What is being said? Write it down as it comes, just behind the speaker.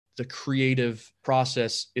the creative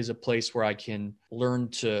process is a place where I can learn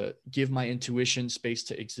to give my intuition space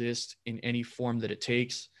to exist in any form that it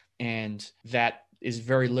takes. And that is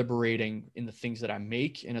very liberating in the things that I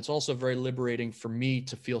make. And it's also very liberating for me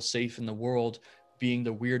to feel safe in the world, being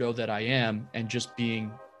the weirdo that I am and just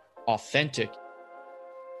being authentic.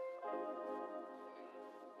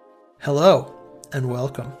 Hello and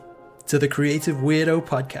welcome to the Creative Weirdo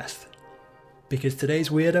Podcast, because today's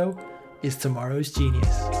weirdo is tomorrow's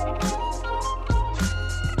genius.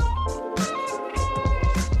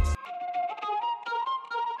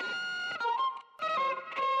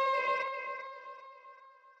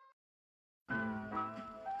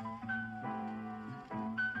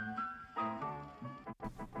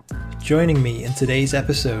 Joining me in today's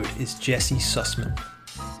episode is Jesse Sussman.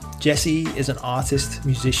 Jesse is an artist,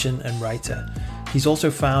 musician, and writer. He's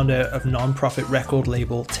also founder of non-profit record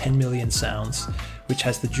label 10 Million Sounds, which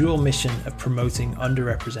has the dual mission of promoting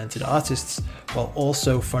underrepresented artists while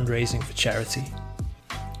also fundraising for charity.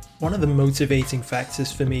 One of the motivating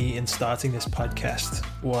factors for me in starting this podcast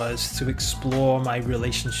was to explore my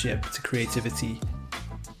relationship to creativity.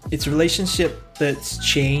 It's a relationship that's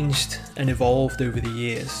changed and evolved over the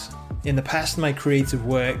years. In the past, my creative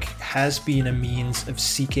work has been a means of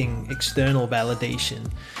seeking external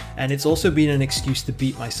validation, and it's also been an excuse to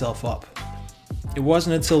beat myself up. It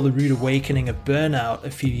wasn't until the rude awakening of burnout a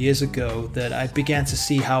few years ago that I began to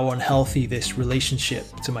see how unhealthy this relationship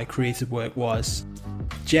to my creative work was.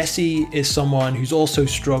 Jesse is someone who's also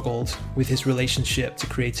struggled with his relationship to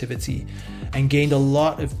creativity and gained a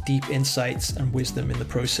lot of deep insights and wisdom in the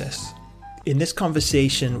process. In this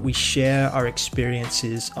conversation, we share our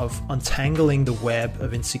experiences of untangling the web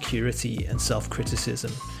of insecurity and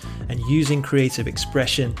self-criticism and using creative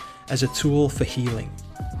expression as a tool for healing.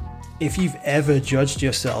 If you've ever judged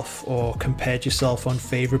yourself or compared yourself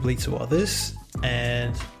unfavorably to others,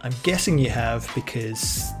 and I'm guessing you have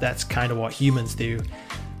because that's kind of what humans do,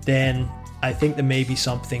 then I think there may be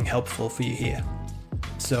something helpful for you here.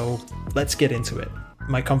 So let's get into it.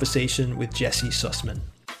 My conversation with Jesse Sussman.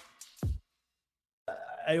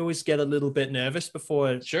 I always get a little bit nervous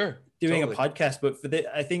before doing a podcast, but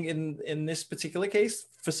I think in this particular case,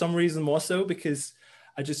 for some reason more so, because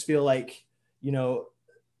I just feel like,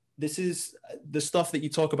 this is the stuff that you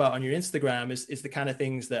talk about on your Instagram is the kind of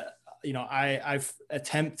things that, I've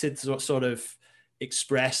attempted to sort of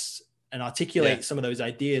express and articulate some of those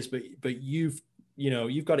ideas, but you've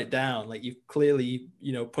got it down. Like you've clearly,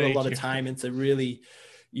 put a lot of time into really,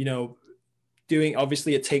 doing,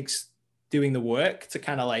 obviously it takes doing the work to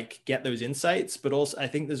kind of like get those insights, but also I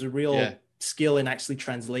think there's a real skill in actually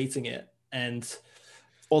translating it. And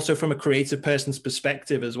also from a creative person's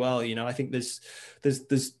perspective as well, I think there's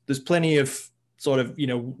plenty of sort of,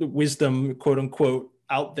 wisdom, quote unquote,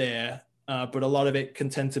 out there. But a lot of it can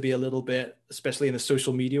tend to be a little bit, especially in the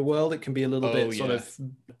social media world, it can be a little bit sort of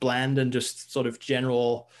bland and just sort of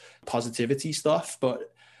general positivity stuff. But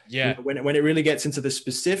when it really gets into the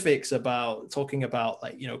specifics about talking about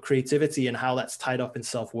like, creativity and how that's tied up in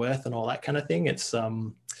self-worth and all that kind of thing, it's,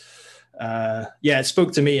 it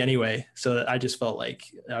spoke to me anyway. So I just felt like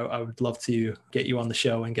I would love to get you on the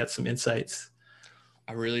show and get some insights.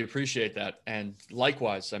 I really appreciate that. And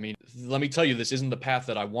likewise, I mean, let me tell you, this isn't the path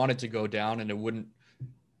that I wanted to go down, and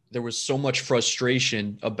there was so much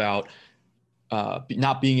frustration about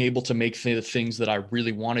not being able to make the things that I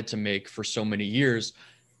really wanted to make for so many years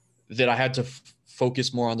that I had to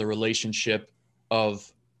focus more on the relationship of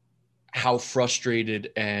how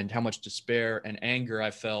frustrated and how much despair and anger I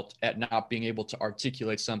felt at not being able to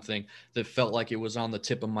articulate something that felt like it was on the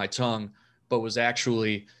tip of my tongue, but was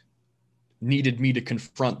actually needed me to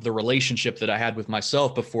confront the relationship that I had with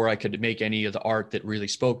myself before I could make any of the art that really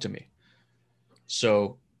spoke to me.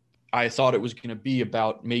 So I thought it was going to be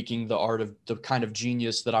about making the art of the kind of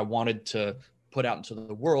genius that I wanted to put out into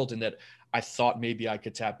the world, and that I thought maybe I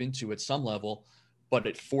could tap into at some level, but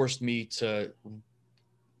it forced me to,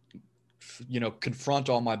 confront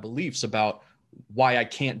all my beliefs about why I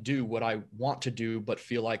can't do what I want to do, but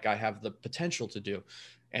feel like I have the potential to do.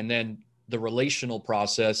 And then the relational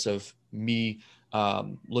process of me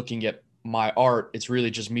looking at my art, it's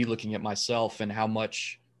really just me looking at myself and how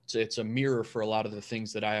much it's a mirror for a lot of the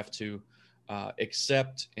things that I have to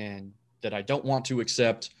accept and that I don't want to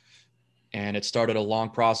accept. And it started a long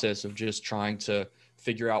process of just trying to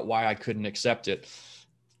figure out why I couldn't accept it,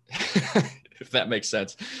 if that makes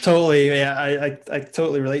sense. Totally. Yeah, I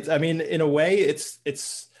totally relate. I mean, in a way,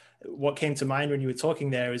 it's what came to mind when you were talking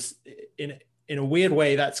there is in a weird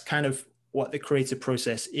way, that's kind of what the creative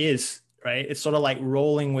process is, right? It's sort of like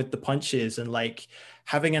rolling with the punches and like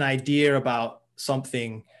having an idea about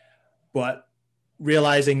something, but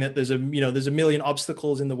realizing that there's a million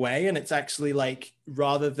obstacles in the way, and it's actually like,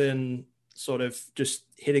 rather than sort of just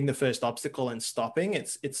hitting the first obstacle and stopping,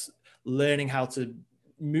 it's learning how to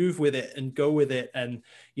move with it and go with it. And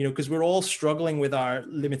because we're all struggling with our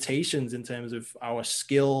limitations in terms of our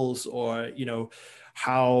skills, or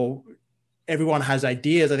how everyone has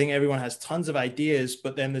ideas. I think everyone has tons of ideas,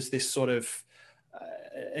 but then there's this sort of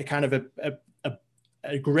a kind of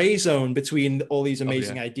a gray zone between all these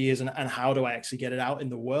amazing ideas and how do I actually get it out in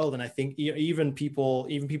the world. And I think even people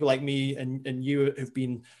like me and you have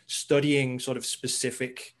been studying sort of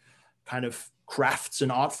specific kind of crafts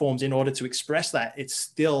and art forms in order to express that. It's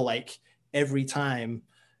still like every time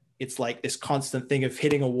it's like this constant thing of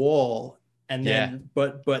hitting a wall, and then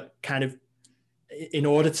but kind of in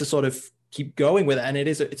order to sort of keep going with it. And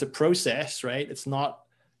it's a process, right? It's not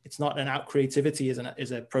an out. Creativity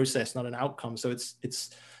is a process, not an outcome. So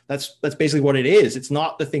that's basically what it is. It's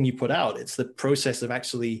not the thing you put out. It's the process of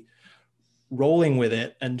actually rolling with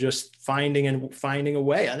it and just finding a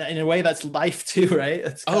way. And in a way, that's life too, right?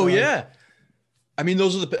 Yeah. I mean,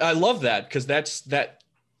 I love that, because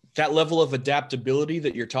that level of adaptability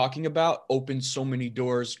that you're talking about opens so many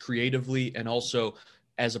doors creatively and also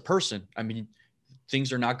as a person. I mean,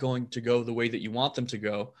 things are not going to go the way that you want them to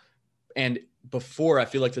go. And before, I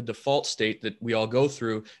feel like the default state that we all go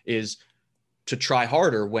through is to try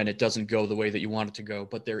harder when it doesn't go the way that you want it to go.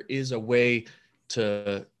 But there is a way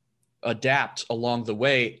to adapt along the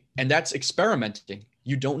way, and that's experimenting.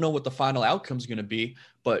 You don't know what the final outcome is going to be,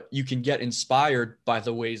 but you can get inspired by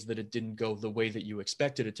the ways that it didn't go the way that you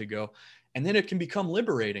expected it to go. And then it can become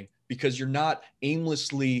liberating, because you're not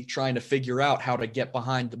aimlessly trying to figure out how to get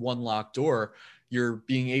behind the one locked door. You're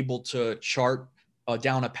being able to chart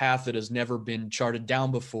down a path that has never been charted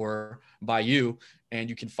down before by you. And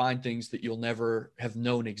you can find things that you'll never have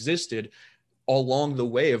known existed along the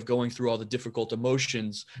way of going through all the difficult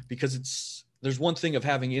emotions, because there's one thing of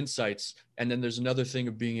having insights, and then there's another thing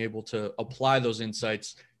of being able to apply those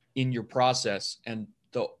insights in your process. And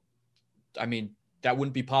that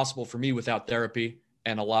wouldn't be possible for me without therapy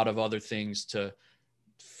and a lot of other things to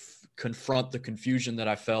confront the confusion that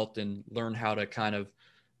I felt and learn how to kind of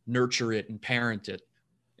nurture it and parent it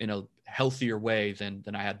in a healthier way than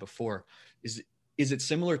I had before. Is it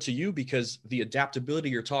similar to you? Because the adaptability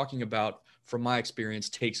you're talking about, from my experience,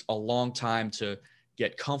 takes a long time to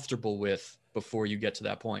get comfortable with before you get to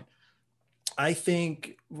that point. I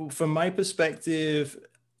think from my perspective,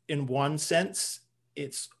 in one sense,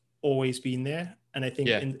 it's always been there. And I think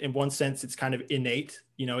in one sense, it's kind of innate.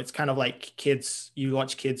 It's kind of like kids. You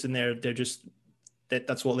watch kids and they're just,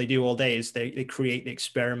 that's what they do all day, is they create, they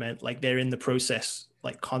experiment, like they're in the process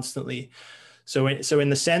like constantly. So in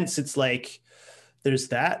the sense, it's like there's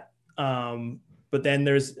that. But then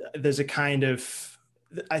there's a kind of,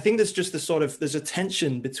 I think there's just there's a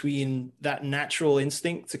tension between that natural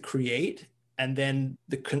instinct to create and then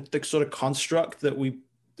the sort of construct that we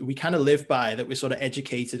kind of live by, that we're sort of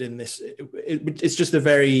educated in this. It's just a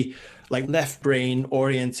very like left brain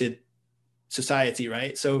oriented society,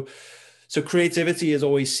 right? So creativity is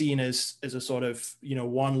always seen as a sort of,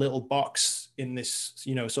 one little box in this,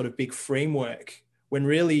 sort of big framework, when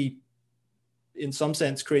really, in some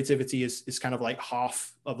sense, creativity is kind of like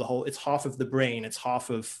half of the whole. It's half of the brain. It's half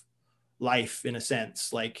of life, in a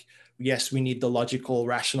sense. Like, yes, we need the logical,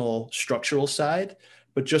 rational, structural side,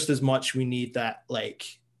 but just as much we need that,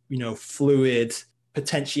 like, fluid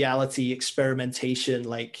potentiality, experimentation,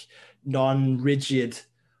 like non-rigid,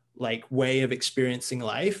 like way of experiencing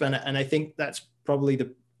life. And I think that's probably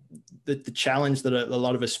the challenge that a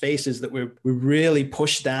lot of us face, is that we really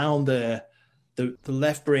push down the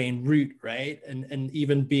left brain route, right? And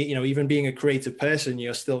even being a creative person,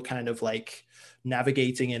 you're still kind of like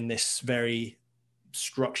navigating in this very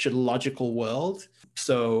structured, logical world.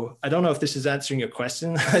 So I don't know if this is answering your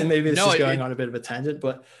question. Maybe this is going on a bit of a tangent,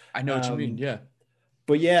 but I know what you mean. Yeah.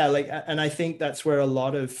 But yeah, like, and I think that's where a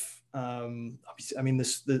lot of,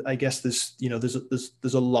 I guess there's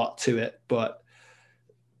a lot to it, but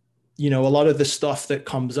a lot of the stuff that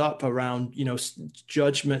comes up around,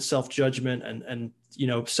 judgment, self-judgment and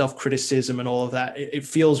self-criticism and all of that, it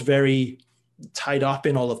feels very tied up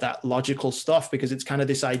in all of that logical stuff, because it's kind of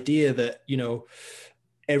this idea that,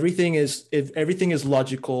 everything is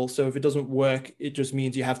logical. So if it doesn't work, it just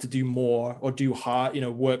means you have to do more or do hard,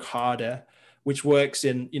 work harder, which works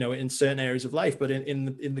in certain areas of life. But in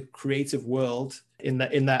the creative world, in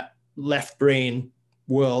that left brain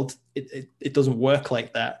world, it doesn't work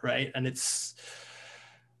like that, right? And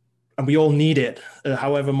we all need it.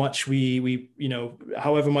 However much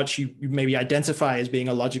however much you maybe identify as being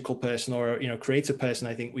a logical person or creative person,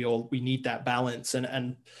 I think we need that balance.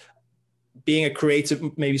 And being a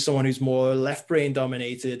creative, maybe someone who's more left brain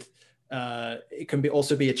dominated, it can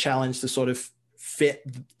also be a challenge to sort of fit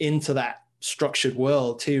into that structured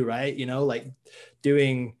world too, right? Like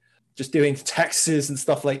doing taxes and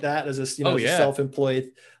stuff like that as a, as a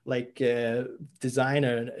self-employed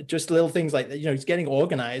designer, and just little things like that, it's getting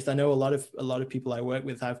organized. I know a lot of people I work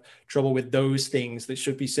with have trouble with those things that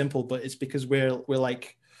should be simple, but it's because we're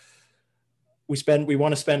like, we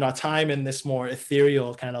want to spend our time in this more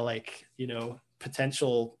ethereal kind of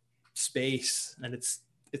potential space. And it's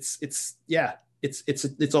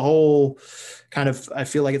a whole kind of, I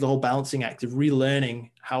feel like it's a whole balancing act of relearning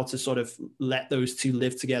how to sort of let those two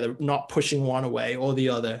live together, not pushing one away or the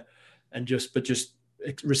other, and just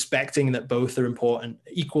respecting that both are important,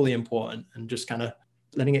 equally important, and just kind of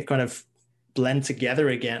letting it kind of blend together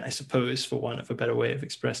again, I suppose, for want of a better way of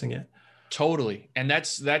expressing it. Totally. And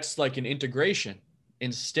that's like an integration,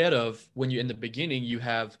 instead of when you, in the beginning, you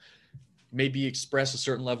have maybe express a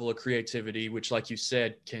certain level of creativity, which, like you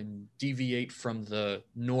said, can deviate from the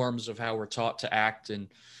norms of how we're taught to act and,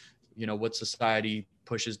 what society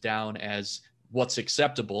pushes down as what's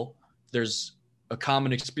acceptable. There's a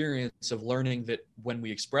common experience of learning that when we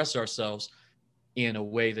express ourselves in a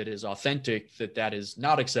way that is authentic, that is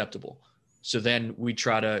not acceptable. So then we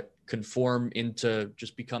try to conform into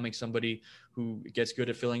just becoming somebody who gets good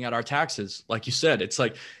at filling out our taxes. Like you said, it's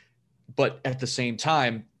like, but at the same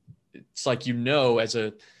time, it's like, as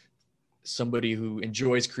somebody who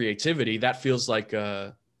enjoys creativity, that feels like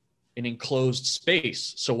an enclosed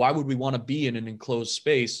space. So why would we want to be in an enclosed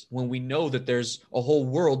space when we know that there's a whole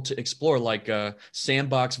world to explore, like a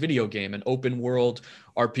sandbox video game, an open world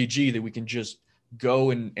RPG that we can just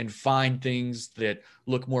go and find things that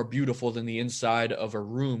look more beautiful than the inside of a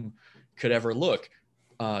room could ever look.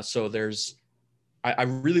 So I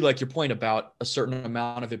really like your point about a certain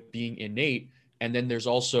amount of it being innate. And then there's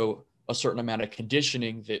also a certain amount of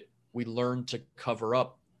conditioning that we learn to cover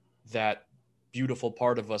up that beautiful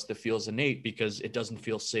part of us that feels innate, because it doesn't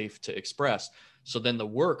feel safe to express. So then the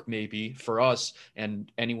work, maybe for us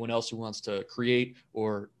and anyone else who wants to create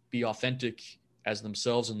or be authentic as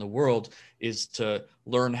themselves in the world, is to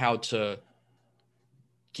learn how to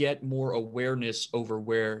get more awareness over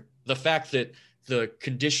where the fact that the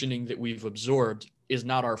conditioning that we've absorbed is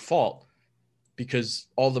not our fault, because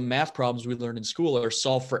all the math problems we learned in school are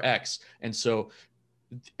solved for X. And so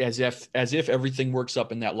as if everything works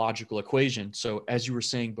up in that logical equation. So as you were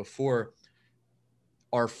saying before,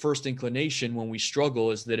 our first inclination when we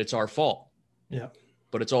struggle is that it's our fault. Yeah.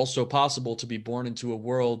 But it's also possible to be born into a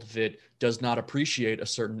world that does not appreciate a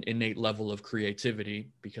certain innate level of creativity,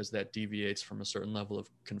 because that deviates from a certain level of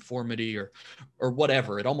conformity or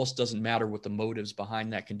whatever. It almost doesn't matter what the motives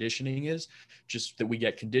behind that conditioning is, just that we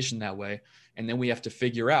get conditioned that way. And then we have to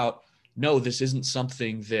figure out, no, this isn't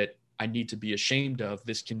something that I need to be ashamed of.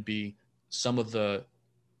 This can be some of the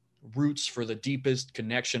roots for the deepest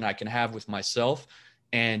connection I can have with myself.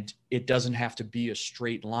 And it doesn't have to be a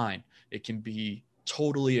straight line. It can be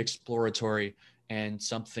totally exploratory and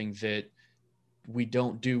something that we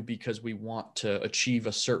don't do because we want to achieve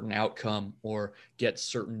a certain outcome or get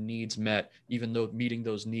certain needs met, even though meeting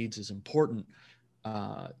those needs is important.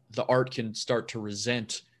 The art can start to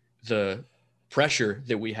resent the pressure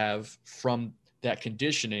that we have from that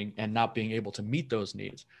conditioning and not being able to meet those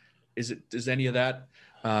needs. Does any of that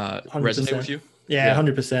resonate with you? Yeah,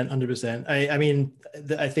 100%. I mean,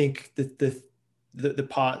 I think the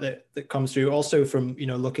part that comes through also from,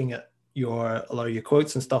 looking at a lot of your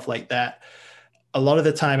quotes and stuff like that, a lot of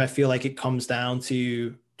the time I feel like it comes down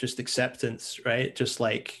to just acceptance, right? Just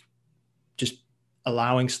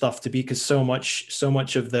allowing stuff to be, because so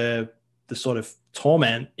much of the sort of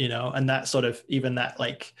torment, and that sort of, even that,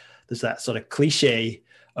 like, there's that sort of cliche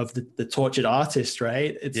of the tortured artist,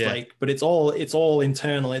 right? It's like, but it's all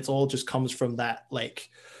internal. It's all just comes from that, like,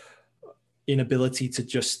 inability to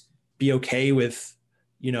just be okay with,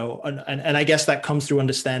 and I guess that comes through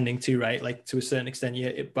understanding too, right? Like, to a certain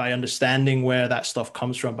extent, by understanding where that stuff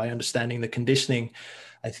comes from, by understanding the conditioning,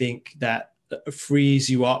 I think that frees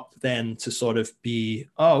you up then to sort of be,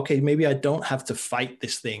 oh, okay, maybe I don't have to fight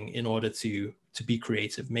this thing in order to be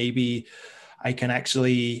creative. Maybe I can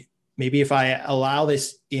actually, if I allow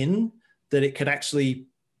this in, that it could actually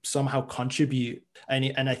somehow contribute.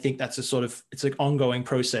 And I think that's it's an ongoing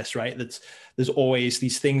process, right? There's always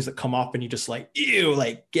these things that come up and you're just like, ew,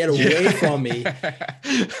 like, get away from me.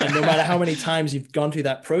 And no matter how many times you've gone through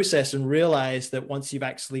that process and realized that once you've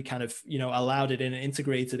actually kind of, allowed it in and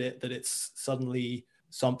integrated it, that it's suddenly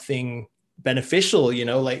something beneficial,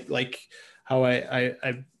 like how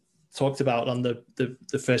I talked about on the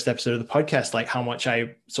first episode of the podcast, like how much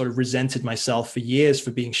I sort of resented myself for years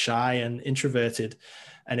for being shy and introverted.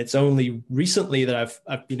 And it's only recently that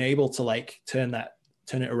I've been able to like turn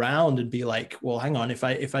it around and be like, well, hang on, if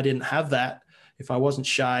I didn't have that, if I wasn't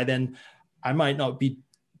shy, then I might not be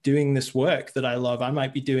doing this work that I love. I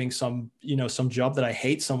might be doing some job that I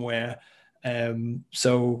hate somewhere.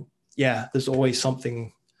 So yeah, there's always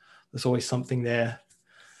something there.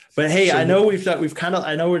 But hey, so, I know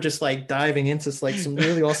I know we're just like diving into like some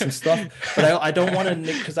really awesome stuff, but I don't want to,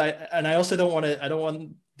 because I don't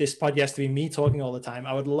want this podcast to be me talking all the time.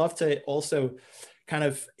 I would love to also kind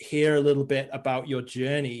of hear a little bit about your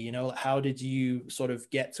journey. You know, how did you sort of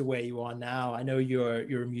get to where you are now? I know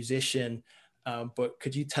you're a musician, but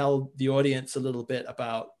could you tell the audience a little bit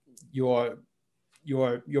about your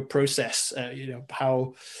process?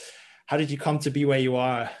 How did you come to be where you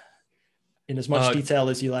are? In as much detail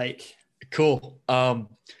as you like. Cool.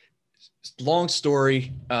 Long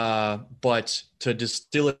story, but to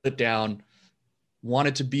distill it down,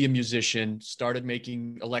 wanted to be a musician, started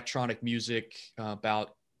making electronic music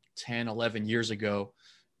about 10, 11 years ago.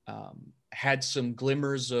 Had some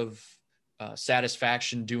glimmers of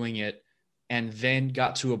satisfaction doing it, and then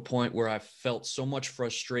got to a point where I felt so much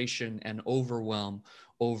frustration and overwhelm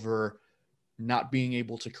over not being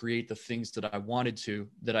able to create the things that I wanted to,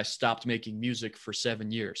 that I stopped making music for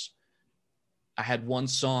 7 years. I had one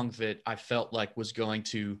song that I felt like was going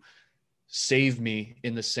to save me,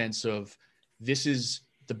 in the sense of, this is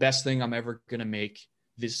the best thing I'm ever going to make.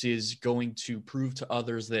 This is going to prove to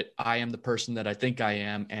others that I am the person that I think I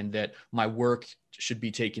am, and that my work should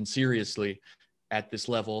be taken seriously at this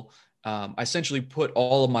level. I essentially put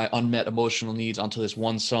all of my unmet emotional needs onto this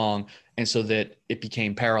one song, and so that it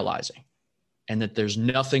became paralyzing. And that there's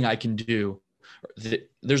nothing I can do.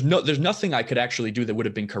 There's nothing I could actually do that would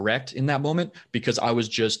have been correct in that moment, because I was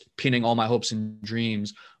just pinning all my hopes and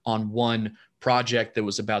dreams on one project that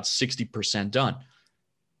was about 60% done.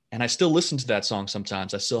 And I still listen to that song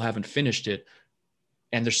sometimes. I still haven't finished it.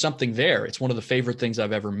 And there's something there. It's one of the favorite things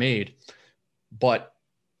I've ever made. But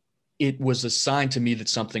it was a sign to me that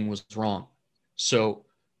something was wrong. So,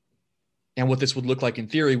 and what this would look like in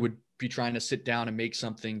theory would be trying to sit down and make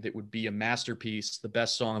something that would be a masterpiece, the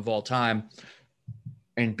best song of all time,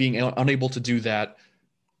 and being unable to do that,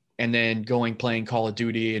 and then playing Call of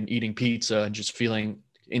Duty and eating pizza and just feeling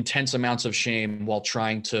intense amounts of shame while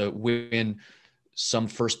trying to win some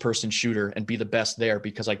first person shooter and be the best there,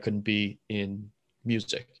 because I couldn't be in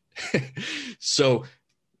music. So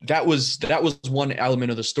that was one element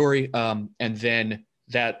of the story. And then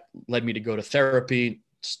that led me to go to therapy,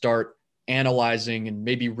 start analyzing and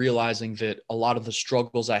maybe realizing that a lot of the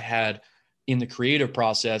struggles I had in the creative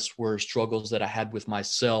process were struggles that I had with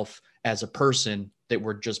myself as a person that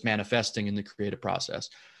were just manifesting in the creative process.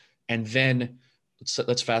 And then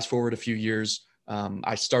let's fast forward a few years.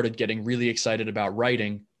 I started getting really excited about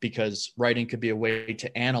writing, because writing could be a way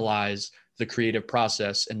to analyze the creative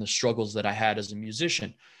process and the struggles that I had as a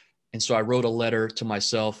musician. And so I wrote a letter to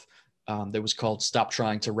myself that was called "Stop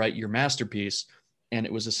Trying to Write Your Masterpiece." And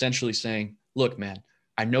it was essentially saying, look, man,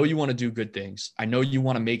 I know you want to do good things. I know you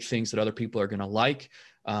want to make things that other people are going to like.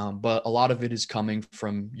 But a lot of it is coming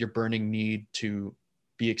from your burning need to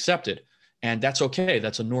be accepted. And that's okay.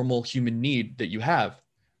 That's a normal human need that you have.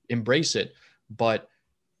 Embrace it. But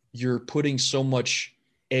you're putting so much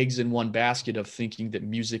eggs in one basket of thinking that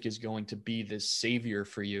music is going to be this savior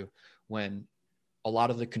for you, when a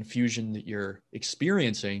lot of the confusion that you're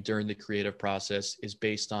experiencing during the creative process is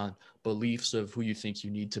based on beliefs of who you think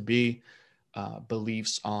you need to be,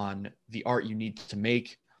 beliefs on the art you need to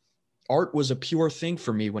make. Art was a pure thing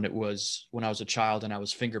for me when I was a child and I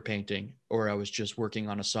was finger painting, or I was just working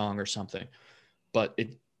on a song or something. But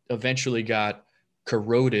it eventually got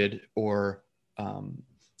corroded, or,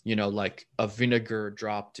 like a vinegar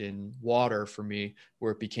dropped in water for me,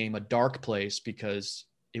 where it became a dark place because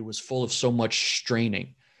it was full of so much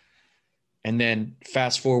straining. And then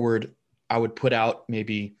fast forward, I would put out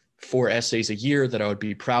maybe 4 essays a year that I would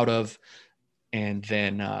be proud of. And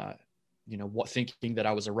then, thinking that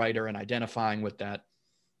I was a writer and identifying with that.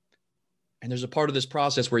 And there's a part of this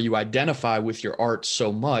process where you identify with your art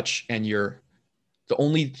so much, and the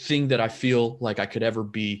only thing that I feel like I could ever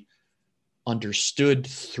be understood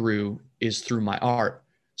through is through my art.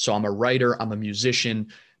 So I'm a writer, I'm a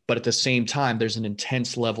musician, but at the same time, there's an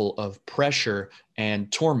intense level of pressure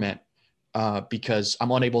and torment because I'm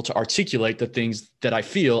unable to articulate the things that I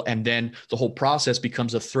feel. And then the whole process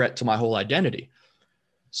becomes a threat to my whole identity.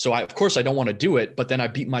 So of course I don't want to do it, but then I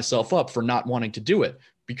beat myself up for not wanting to do it,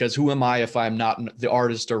 because who am I if I'm not the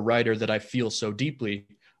artist or writer that I feel so deeply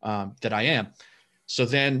that I am? So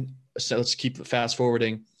then so let's keep fast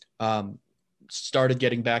forwarding. Started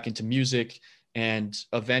getting back into music, and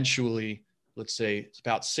eventually, let's say it's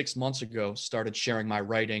about 6 months ago, started sharing my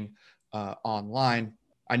writing online.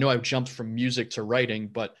 I know I jumped from music to writing,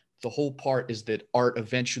 but the whole part is that art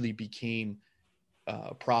eventually became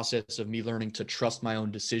a process of me learning to trust my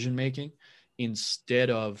own decision making instead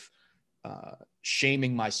of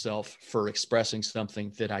shaming myself for expressing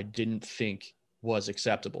something that I didn't think was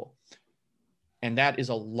acceptable. And that is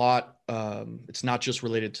a lot. It's not just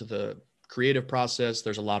related to the creative process.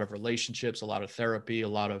 There's a lot of relationships, a lot of therapy, a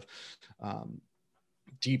lot of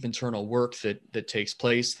deep internal work that takes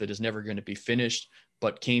place that is never going to be finished,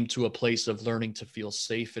 but came to a place of learning to feel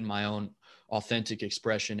safe in my own authentic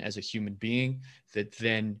expression as a human being that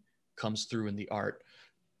then comes through in the art.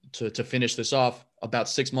 To finish this off, about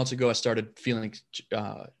 6 months ago, I started feeling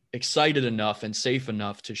excited enough and safe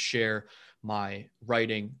enough to share my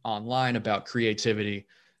writing online about creativity.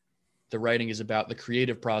 The writing is about the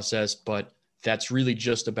creative process, but that's really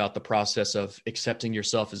just about the process of accepting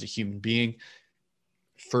yourself as a human being,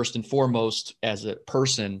 first and foremost as a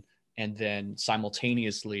person, and then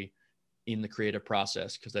simultaneously in the creative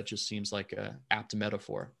process, because that just seems like a apt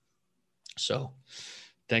metaphor. So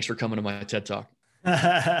thanks for coming to my TED Talk.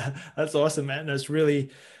 That's awesome, man. That's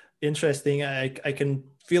really interesting. I can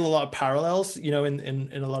feel a lot of parallels, in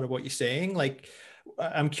a lot of what you're saying. Like,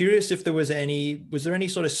 I'm curious if was there any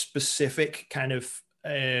sort of specific kind of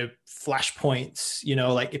flashpoints,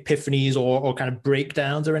 like epiphanies or kind of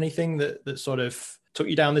breakdowns or anything that sort of took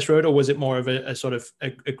you down this road, or was it more of a sort of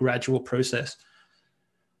a gradual process?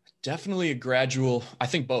 Definitely a gradual, I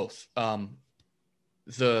think both.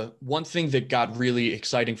 The one thing that got really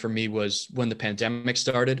exciting for me was when the pandemic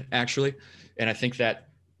started, actually. And I think that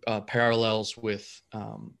parallels with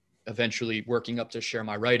eventually working up to share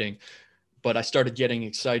my writing. But I started getting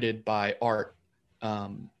excited by art,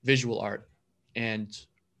 visual art. And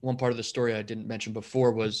one part of the story I didn't mention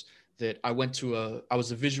before was that I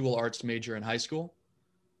was a visual arts major in high school,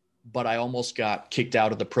 but I almost got kicked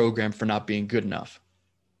out of the program for not being good enough.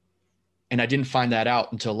 And I didn't find that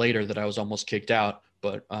out until later, that I was almost kicked out.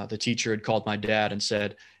 But the teacher had called my dad and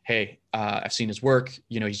said, hey, I've seen his work.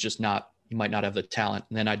 He might not have the talent.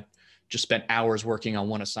 And then I just spent hours working on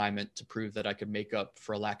one assignment to prove that I could make up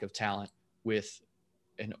for a lack of talent with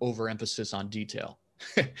an overemphasis on detail.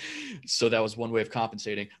 So that was one way of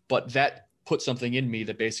compensating. But that put something in me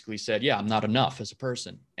that basically said, yeah, I'm not enough as a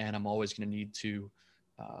person. And I'm always going to need to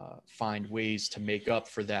find ways to make up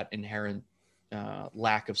for that inherent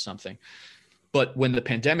lack of something. But when the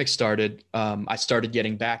pandemic started, I started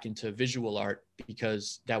getting back into visual art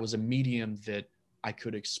because that was a medium that I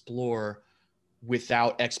could explore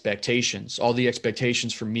without expectations. All the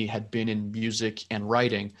expectations for me had been in music and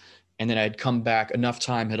writing. And then I had come back, enough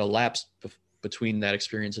time had elapsed between that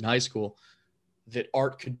experience in high school that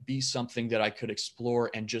art could be something that I could explore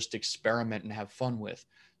and just experiment and have fun with.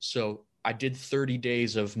 So I did 30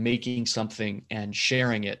 days of making something and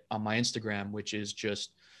sharing it on my Instagram, which is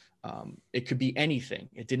just, it could be anything.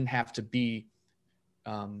 It didn't have to be,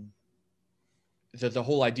 the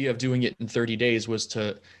whole idea of doing it in 30 days was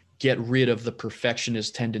to get rid of the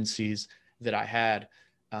perfectionist tendencies that I had,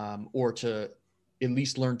 or to at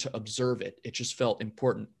least learn to observe it. It just felt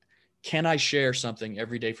important. Can I share something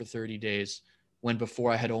every day for 30 days when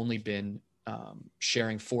before I had only been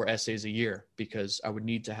sharing 4 essays a year, because I would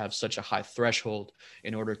need to have such a high threshold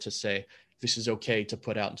in order to say, this is okay to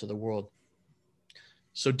put out into the world.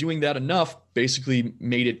 So doing that enough basically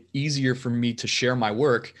made it easier for me to share my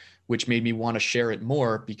work, which made me want to share it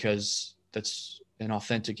more, because that's an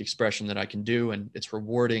authentic expression that I can do, and it's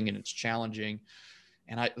rewarding and it's challenging.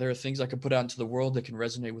 And there are things I can put out into the world that can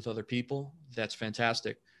resonate with other people. That's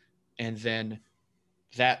fantastic. And then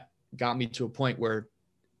that got me to a point where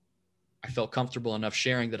I felt comfortable enough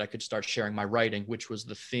sharing that I could start sharing my writing, which was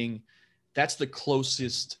the thing that's the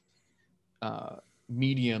closest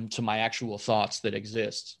medium to my actual thoughts that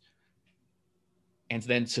exists. And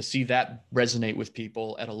then to see that resonate with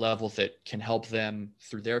people at a level that can help them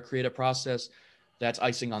through their creative process, that's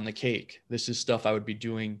icing on the cake. This is stuff I would be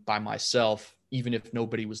doing by myself, even if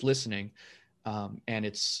nobody was listening. And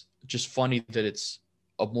it's just funny that it's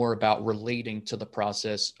more about relating to the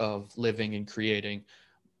process of living and creating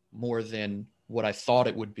more than what I thought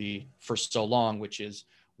it would be for so long, which is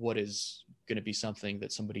what is going to be something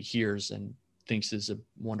that somebody hears and thinks is a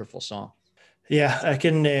wonderful song. Yeah, I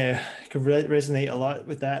can resonate a lot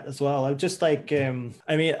with that as well. I'm just like,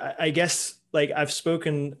 I guess like I've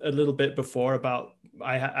spoken a little bit before about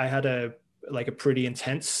I had a pretty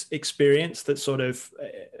intense experience that sort of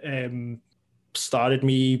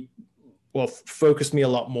focused me a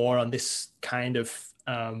lot more on this kind of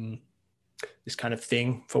this kind of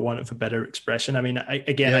thing, for want of a better expression. I mean, I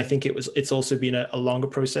Yeah. think it's also been a longer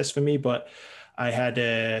process for me, but I had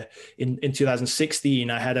in 2016,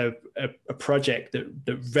 I had a project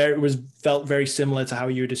that felt very similar to how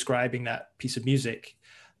you were describing that piece of music.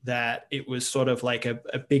 That it was sort of like a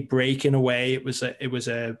big break in a way. It was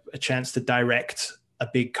a chance to direct a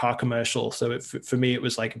big car commercial. So for me, it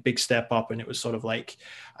was like a big step up, and it was sort of like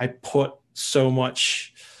I put so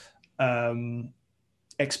much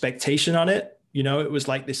expectation on it. It was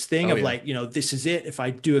like this thing Oh of yeah. like, this is it. If I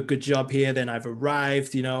do a good job here, then I've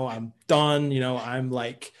arrived, I'm done, I'm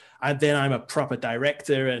a proper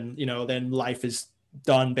director, and, then life is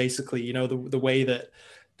done basically. The way that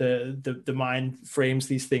the mind frames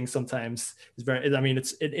these things sometimes is very, I mean,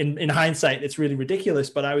 it's in hindsight, it's really ridiculous,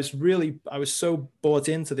 but I was so bought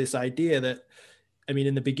into this idea that, I mean,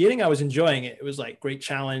 in the beginning, I was enjoying it. It was like great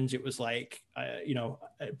challenge. It was like,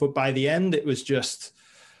 but by the end, it was just,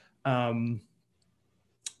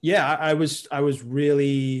 yeah, I was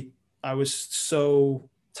so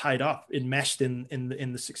tied up, enmeshed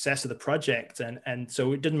in the success of the project, and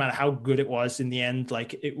so it didn't matter how good it was in the end.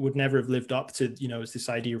 Like, it would never have lived up to, it's this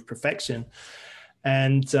idea of perfection.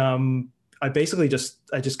 And I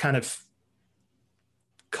just kind of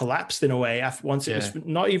collapsed in a way after, once it was,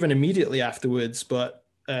 not even immediately afterwards, but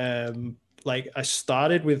like I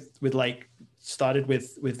started with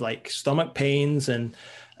stomach pains, and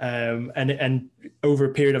over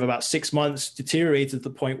a period of about 6 months deteriorated to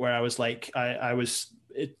the point where I was like, I was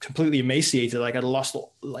completely emaciated. Like, I'd lost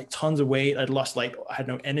like tons of weight. I had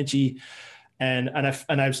no energy. And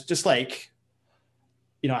I was just like,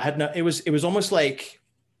 I had no, it was almost like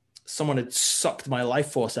someone had sucked my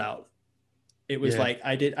life force out. It was like,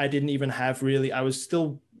 I didn't even have really, I was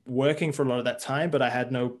still working for a lot of that time, but I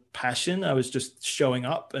had no passion. I was just showing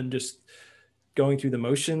up and just going through the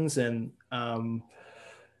motions. And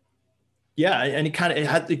yeah, and it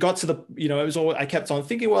got to the, it was all, I kept on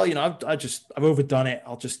thinking, well, I've overdone it.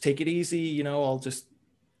 I'll just take it easy. I'll just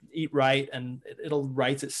eat right, and it'll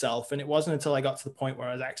right itself. And it wasn't until I got to the point where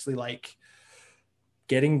I was actually like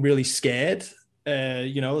getting really scared.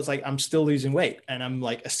 It's like, I'm still losing weight, and I'm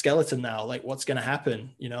like a skeleton now. Like, what's going to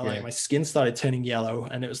happen? Like, my skin started turning yellow,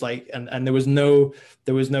 and it was like, and there was no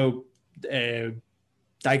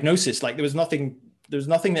diagnosis. Like, there was nothing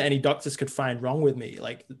that any doctors could find wrong with me.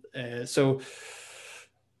 Like, so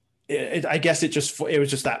I guess it was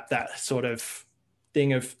just that sort of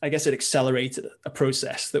thing of, I guess it accelerated a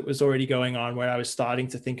process that was already going on, where I was starting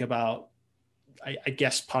to think about, I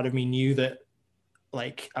guess part of me knew that,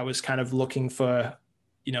 like, I was kind of looking for,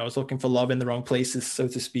 I was looking for love in the wrong places, so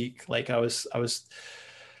to speak. Like, I was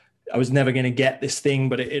never going to get this thing,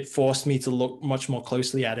 but it forced me to look much more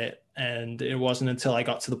closely at it. And it wasn't until I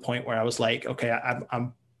got to the point where I was like, okay,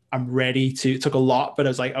 I'm ready to, it took a lot, but I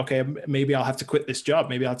was like, okay, maybe I'll have to quit this job.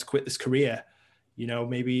 Maybe I'll have to quit this career.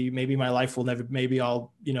 Maybe my life will never, maybe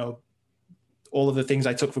I'll, all of the things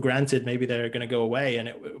I took for granted, maybe they're going to go away.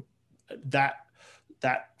 And that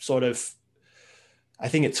sort of, I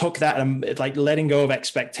think it took that, like, letting go of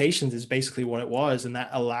expectations is basically what it was. And that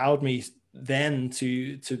allowed me then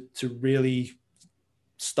to really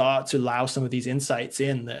start to allow some of these insights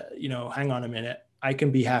in that, hang on a minute, I can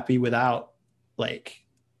be happy without, like,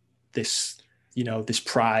 this, this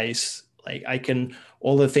prize. Like,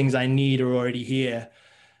 all the things I need are already here.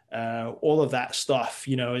 All of that stuff,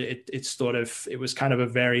 it was kind of a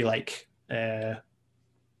very, like,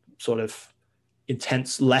 sort of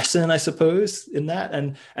intense lesson, I suppose, in that.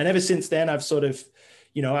 And ever since then, I've sort of,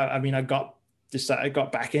 I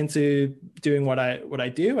got back into doing what I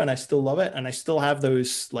do, and I still love it. And I still have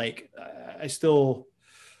those, like, I still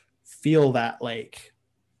feel that, like,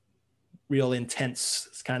 real intense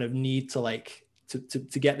kind of need to, like, to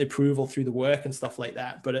get the approval through the work and stuff like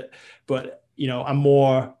that. But I'm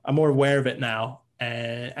more aware of it now.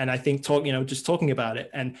 And I think just talking about it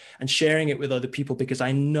and sharing it with other people, because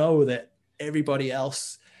I know that everybody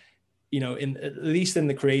else, at least in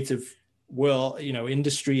the creative world,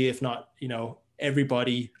 industry, if not,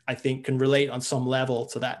 everybody, I think, can relate on some level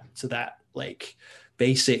to that like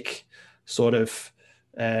basic sort of,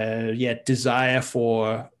 desire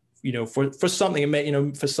for, for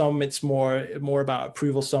something. For some it's more about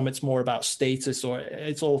approval, some it's more about status, or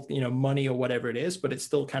it's all, money or whatever it is, but it's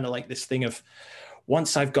still kind of like this thing of,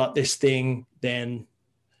 once I've got this thing, then,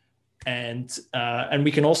 and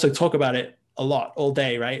we can also talk about it a lot all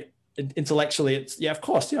day, right? Intellectually, it's, yeah, of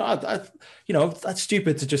course, that's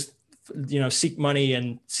stupid to just, seek money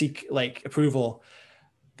and seek, like, approval.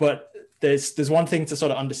 But there's one thing to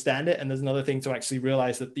sort of understand it, and there's another thing to actually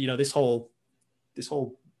realize that, this whole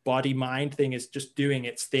body mind thing is just doing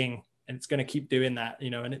its thing, and it's going to keep doing that,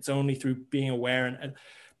 and it's only through being aware and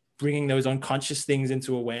bringing those unconscious things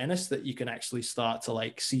into awareness that you can actually start to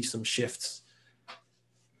like see some shifts.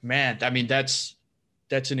 Man, I mean, that's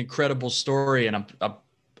an incredible story. And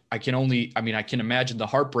I can imagine the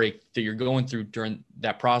heartbreak that you're going through during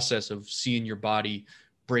that process of seeing your body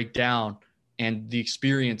break down, and the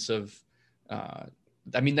experience of,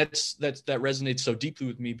 that resonates so deeply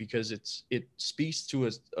with me, because it speaks to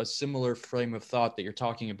a similar frame of thought that you're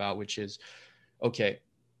talking about, which is, okay,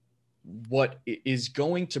 what is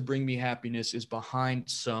going to bring me happiness is behind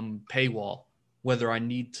some paywall, whether I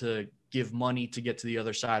need to give money to get to the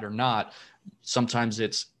other side or not. Sometimes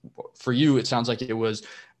it's, for you, it sounds like it was,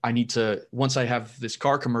 I need to, once I have this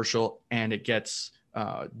car commercial and it gets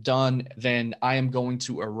done, then I am going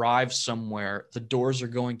to arrive somewhere. The doors are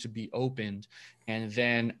going to be opened, and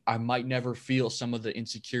then I might never feel some of the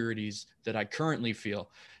insecurities that I currently feel.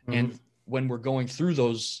 Mm-hmm. And when we're going through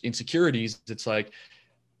those insecurities, it's like,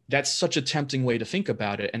 that's such a tempting way to think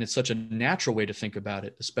about it. And it's such a natural way to think about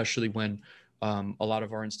it, especially when a lot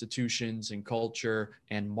of our institutions and culture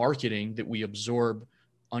and marketing that we absorb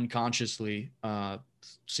unconsciously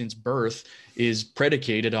since birth is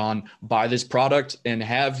predicated on, buy this product and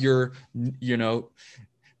have your,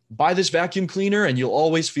 buy this vacuum cleaner and you'll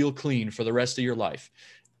always feel clean for the rest of your life.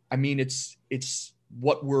 I mean, it's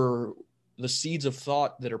what the seeds of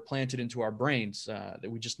thought that are planted into our brains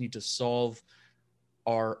that we just need to solve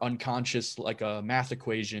our unconscious like a math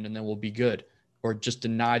equation, and then we'll be good, or just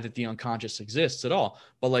deny that the unconscious exists at all.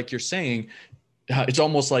 But like you're saying, it's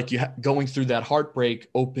almost like going through that heartbreak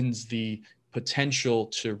opens the potential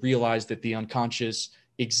to realize that the unconscious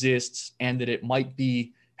exists, and that it might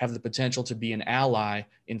have the potential to be an ally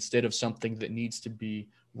instead of something that needs to be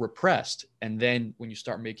repressed. And then when you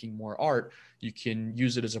start making more art, you can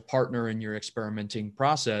use it as a partner in your experimenting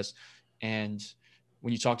process. And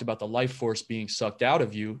when you talked about the life force being sucked out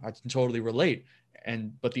of you, I can totally relate.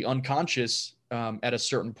 But the unconscious at a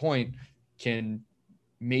certain point can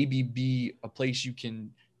maybe be a place you can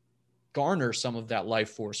garner some of that life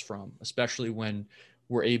force from, especially when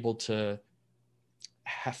we're able to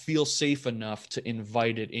feel safe enough to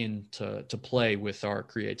invite it in to play with our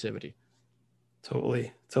creativity.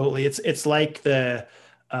 Totally. It's like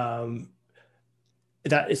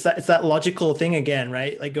it's that logical thing again,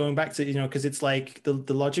 right? Like going back to, because it's like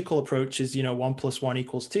the logical approach is, 1 + 1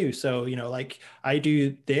 = 2. So, like I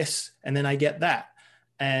do this and then I get that.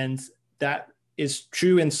 And that is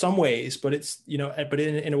true in some ways, but it's, but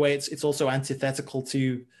in a way it's also antithetical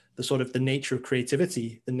to the sort of the nature of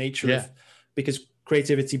creativity, the nature of, because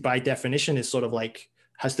creativity by definition is sort of like,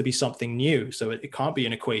 has to be something new. So it can't be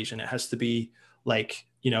an equation. It has to be like,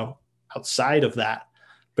 outside of that.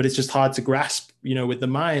 But it's just hard to grasp, with the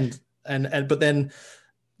mind. But then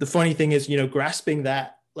the funny thing is, grasping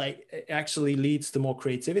that, like, it actually leads to more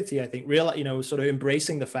creativity. I think sort of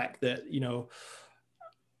embracing the fact that,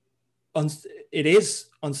 it is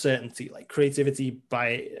uncertainty. Like creativity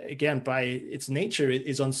by its nature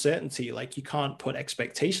is uncertainty. Like you can't put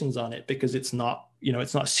expectations on it because it's not,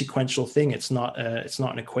 it's not a sequential thing. It's not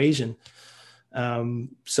an equation.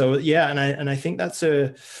 So yeah. And I think it's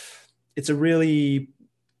a really,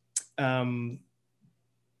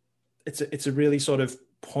 it's a really sort of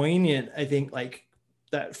poignant, I think, like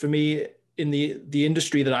that for me in the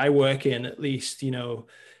industry that I work in, at least,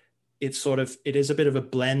 it is a bit of a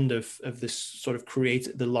blend of this sort of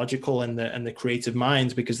the logical and the creative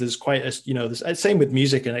minds, because there's quite a, same with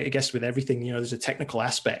music, and I guess with everything, there's a technical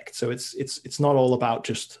aspect. So it's not all about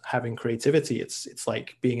just having creativity. It's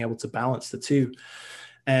like being able to balance the two.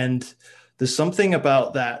 And there's something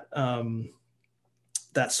about that,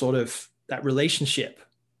 that relationship,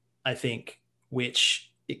 I think,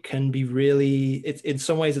 which it can be really, in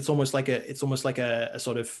some ways it's almost like a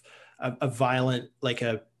sort of a violent, like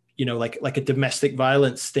a, like a domestic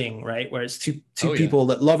violence thing, right? Where it's two people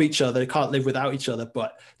that love each other, can't live without each other,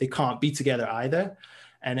 but they can't be together either.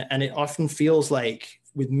 And it often feels like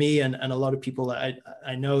with me and a lot of people that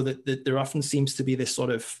I know that there often seems to be this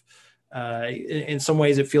sort of, in some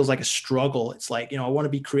ways it feels like a struggle. It's like, I want to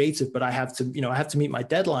be creative, but I have to meet my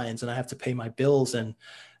deadlines and I have to pay my bills and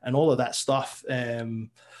all of that stuff.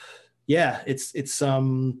 It's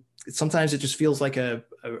sometimes it just feels like a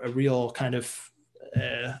real kind of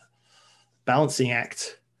balancing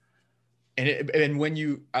act. And when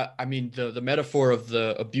you, the metaphor of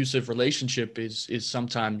the abusive relationship is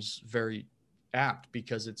sometimes very apt,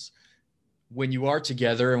 because it's when you are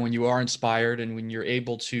together and when you are inspired and when you're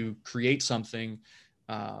able to create something,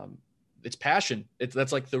 it's passion.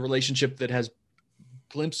 That's like the relationship that has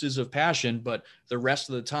glimpses of passion, but the rest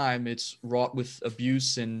of the time it's wrought with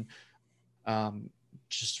abuse and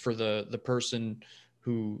just for the person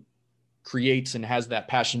who creates and has that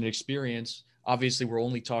passionate experience, obviously we're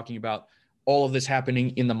only talking about all of this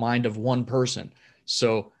happening in the mind of one person.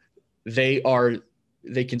 So they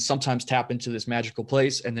can sometimes tap into this magical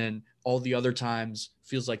place, and then all the other times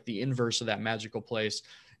feels like the inverse of that magical place.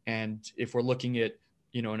 And if we're looking at,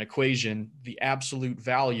 an equation, the absolute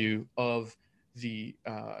value of the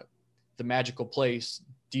magical place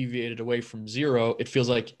deviated away from zero, it feels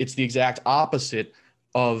like it's the exact opposite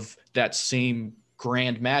of that same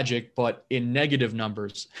grand magic, but in negative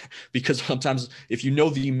numbers. Because sometimes if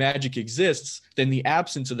the magic exists, then the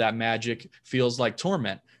absence of that magic feels like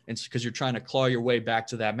torment. And it's because you're trying to claw your way back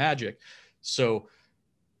to that magic. So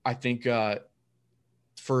I think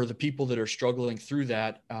for the people that are struggling through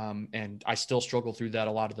that, and I still struggle through that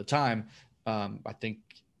a lot of the time, I think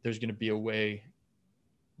there's going to be a way.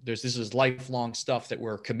 This is lifelong stuff that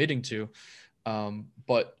we're committing to,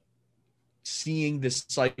 but seeing this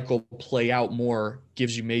cycle play out more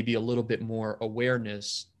gives you maybe a little bit more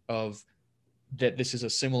awareness of that this is a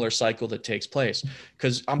similar cycle that takes place.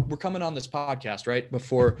 Because we're coming on this podcast right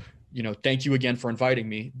before, thank you again for inviting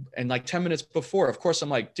me. And like 10 minutes before, of course, I'm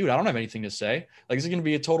like, dude, I don't have anything to say. Like, this is going to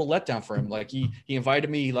be a total letdown for him. Like he invited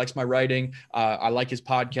me. He likes my writing. I like his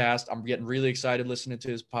podcast. I'm getting really excited listening to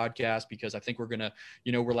his podcast because I think we're going to,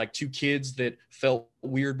 we're like two kids that felt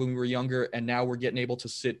weird when we were younger. And now we're getting able to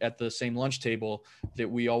sit at the same lunch table that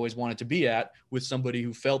we always wanted to be at with somebody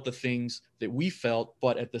who felt the things that we felt,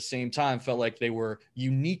 but at the same time felt like they were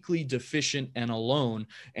uniquely deficient and alone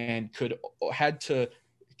and can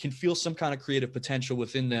feel some kind of creative potential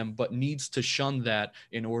within them, but needs to shun that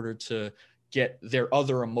in order to get their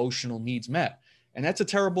other emotional needs met. And that's a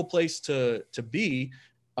terrible place to be.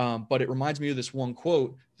 But it reminds me of this one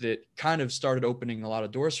quote that kind of started opening a lot of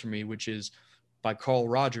doors for me, which is by Carl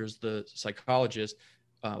Rogers, the psychologist.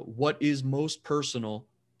 What is most personal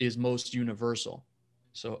is most universal.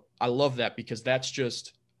 So I love that, because that's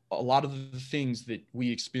just a lot of the things that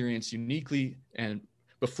we experience uniquely. And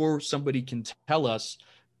before somebody can tell us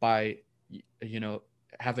by,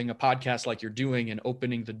 having a podcast like you're doing and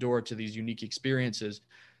opening the door to these unique experiences,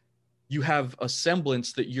 you have a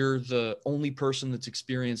semblance that you're the only person that's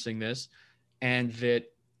experiencing this, and that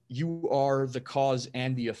you are the cause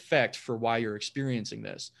and the effect for why you're experiencing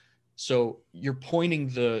this. So you're pointing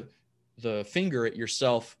the finger at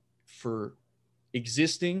yourself for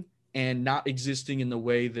existing and not existing in the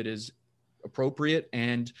way that is appropriate,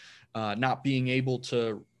 and not being able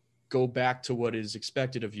to go back to what is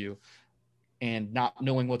expected of you, and not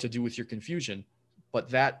knowing what to do with your confusion. But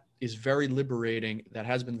that is very liberating. That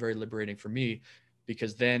has been very liberating for me,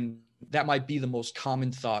 because then that might be the most common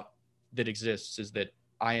thought that exists, is that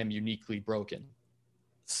I am uniquely broken.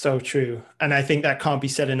 So true. And I think that can't be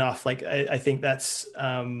said enough. Like, I think that's,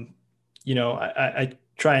 I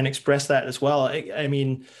try and express that as well. I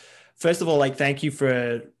mean, first of all, like, thank you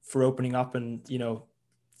for opening up and,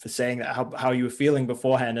 for saying that how you were feeling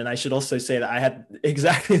beforehand. And I should also say that I had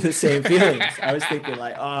exactly the same feelings. I was thinking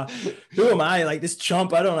like, who am I? Like, this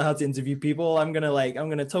chump, I don't know how to interview people. I'm going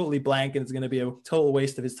to totally blank, and it's going to be a total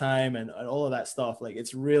waste of his time and all of that stuff. Like,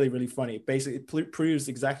 it's really, really funny. Basically, it proves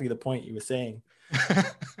exactly the point you were saying.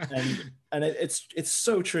 and it's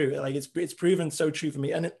so true. Like, it's proven so true for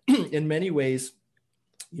me. And in many ways,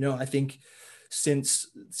 I think since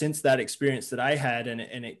that experience that I had,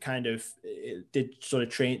 and it kind of, it did sort of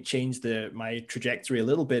change my trajectory a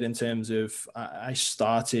little bit, in terms of I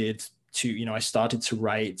started to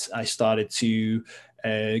write, I started to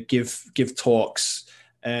give talks,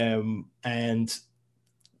 and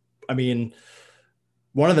I mean,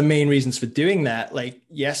 one of the main reasons for doing that, like,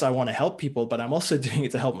 yes, I want to help people, but I'm also doing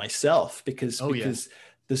it to help myself, because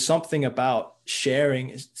there's something about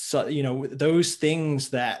sharing, those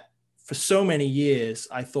things that for so many years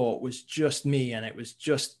I thought was just me, and it was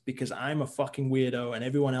just because I'm a fucking weirdo and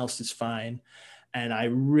everyone else is fine. And I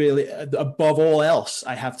really, above all else,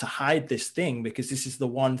 I have to hide this thing, because this is the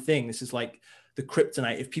one thing. This is like the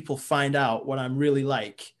kryptonite. If people find out what I'm really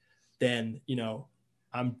like, then,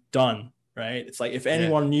 I'm done. Right. It's like, if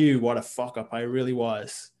anyone knew what a fuck up I really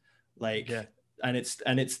was, like, and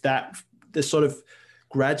it's that this sort of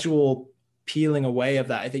gradual peeling away of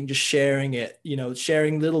that. I think just sharing it,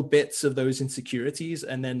 sharing little bits of those insecurities,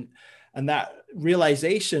 and that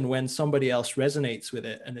realization when somebody else resonates with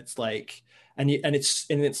it. And it's like, it's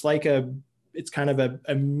kind of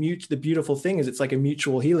the beautiful thing is, it's like a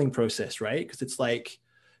mutual healing process, right? Because it's like,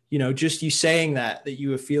 just you saying that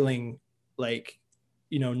you were feeling like,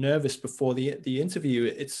 nervous before the interview,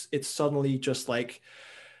 it's suddenly just like,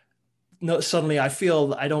 no, suddenly I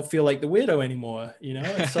don't feel like the weirdo anymore.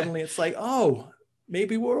 Suddenly it's like, oh,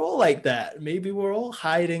 maybe we're all like that. Maybe we're all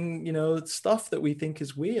hiding, stuff that we think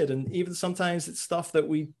is weird. And even sometimes it's stuff that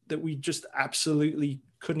we just absolutely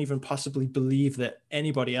couldn't even possibly believe that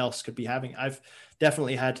anybody else could be having. I've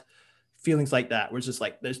definitely had feelings like that, where it's just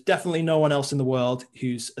like, there's definitely no one else in the world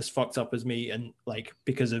who's as fucked up as me, and like,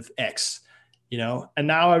 because of X, and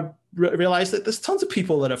now I realize that there's tons of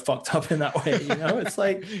people that are fucked up in that way. It's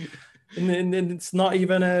like, and it's not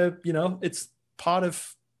even it's part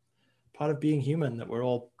of being human, that we're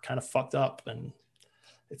all kind of fucked up, and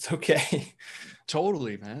it's okay.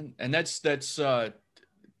 Totally, man. And that's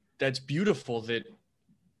beautiful that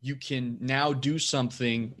you can now do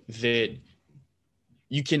something that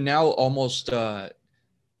you can now almost,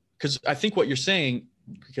 because I think what you're saying,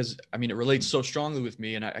 because I mean, it relates so strongly with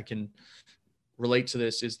me, and I can relate to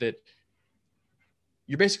this, is that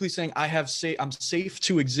you're basically saying I'm safe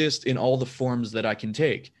to exist in all the forms that I can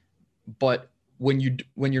take. But when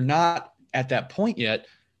you're not at that point yet,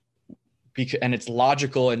 and it's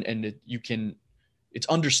logical, and it's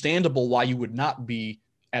understandable why you would not be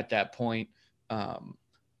at that point,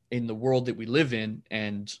 in the world that we live in,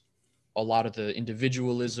 and a lot of the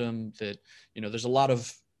individualism that, there's a lot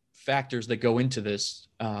of factors that go into this,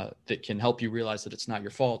 that can help you realize that it's not your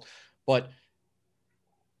fault. But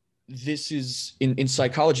this is, in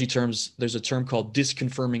psychology terms, there's a term called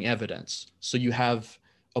disconfirming evidence. So you have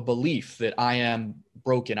a belief that I am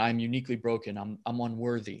broken, I'm uniquely broken, I'm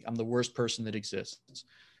unworthy, I'm the worst person that exists.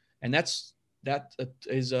 And that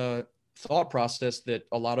is a thought process that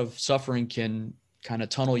a lot of suffering can kind of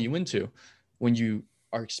tunnel you into, when you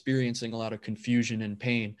are experiencing a lot of confusion and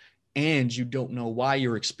pain, and you don't know why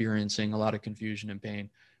you're experiencing a lot of confusion and pain.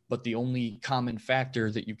 But the only common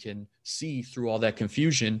factor that you can see through all that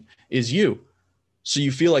confusion is you. So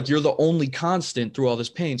you feel like you're the only constant through all this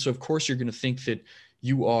pain. So of course you're going to think that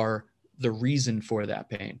you are the reason for that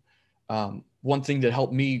pain. One thing that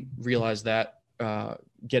helped me realize that,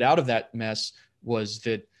 get out of that mess, was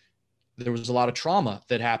that there was a lot of trauma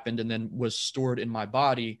that happened and then was stored in my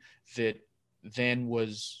body, that then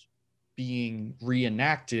was being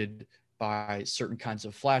reenacted by certain kinds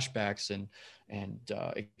of flashbacks and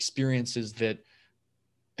experiences that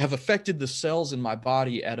have affected the cells in my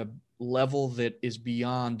body at a level that is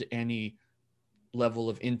beyond any level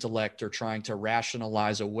of intellect or trying to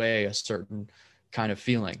rationalize away a certain kind of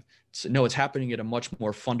feeling. So, no, it's happening at a much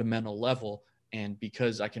more fundamental level. And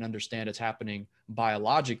because I can understand it's happening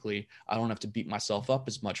biologically, I don't have to beat myself up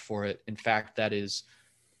as much for it. In fact, that is,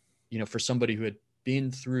 for somebody who had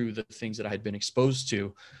been through the things that I had been exposed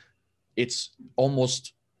to, it's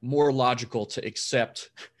almost more logical to accept.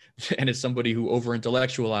 And as somebody who over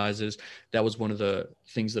intellectualizes, that was one of the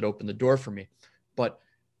things that opened the door for me. But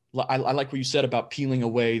I like what you said about peeling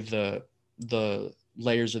away the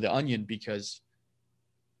layers of the onion, because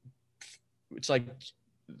it's like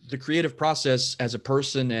the creative process as a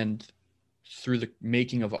person and through the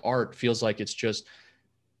making of art feels like it's just,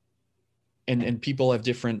 and people have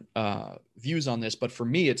different views on this, but for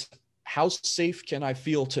me, it's how safe can I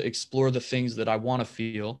feel to explore the things that I want to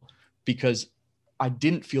feel, because I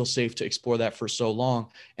didn't feel safe to explore that for so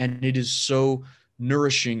long. And it is so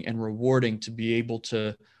nourishing and rewarding to be able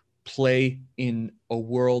to play in a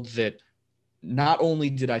world that not only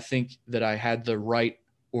did I think that I had the right,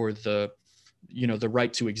 or the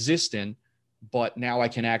right to exist in, but now I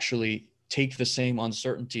can actually take the same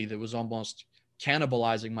uncertainty that was almost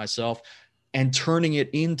cannibalizing myself and turning it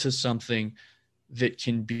into something that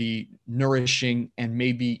can be nourishing and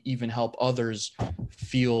maybe even help others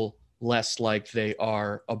feel less like they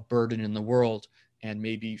are a burden in the world, and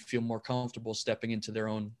maybe feel more comfortable stepping into their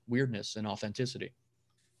own weirdness and authenticity.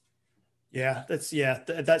 Yeah,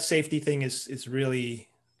 that safety thing is really,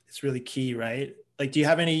 it's really key, right? Like, do you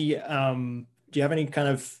have any kind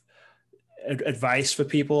of advice for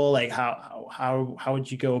people? Like how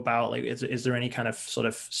would you go about, like, is there any kind of sort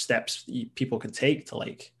of steps people can take to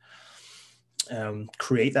like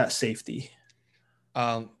create that safety?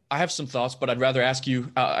 I have some thoughts, but I'd rather ask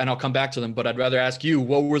you, and I'll come back to them, but I'd rather ask you,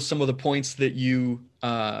 what were some of the points that you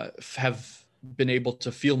have been able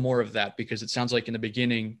to feel more of that? Because it sounds like in the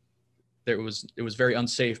beginning, it was very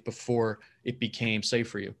unsafe before it became safe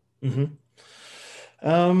for you. Mm-hmm.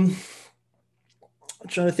 I'm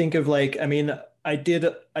trying to think of, like, I mean,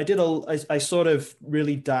 I sort of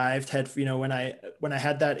really dived head, when I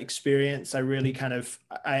had that experience, I really kind of,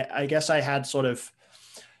 I guess I had sort of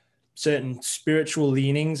certain spiritual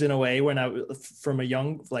leanings in a way when from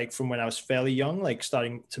when I was fairly young, like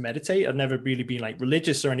starting to meditate. I've never really been like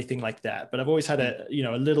religious or anything like that, but I've always had a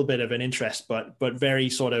little bit of an interest, but very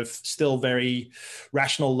sort of still very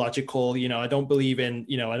rational, logical. I don't believe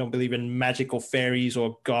in magical fairies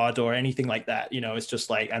or God or anything like that. It's just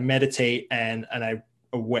like I meditate and I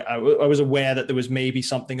was aware that there was maybe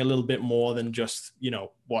something a little bit more than just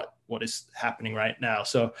what is happening right now.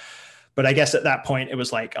 So, but I guess at that point it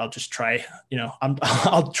was like, I'll just try,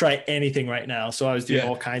 I'll try anything right now. So I was doing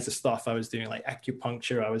all kinds of stuff. I was doing like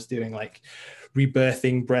acupuncture. I was doing like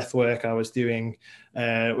rebirthing breath work. I was doing,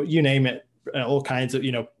 you name it, all kinds of,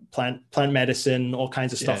 plant medicine, all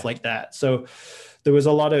kinds of stuff like that. So there was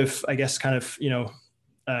a lot of, I guess, kind of,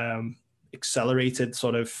 accelerated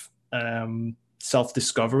sort of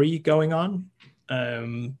self-discovery going on.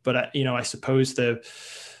 But I suppose the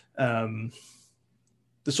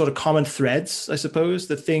sort of common threads, I suppose,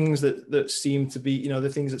 the things that seem to be, the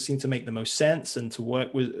things that seem to make the most sense and to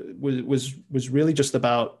work was really just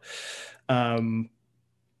about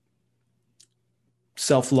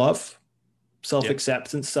self-love,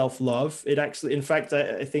 self-acceptance, self-love. It actually, in fact,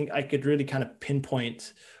 I think I could really kind of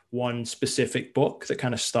pinpoint one specific book that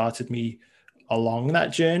kind of started me along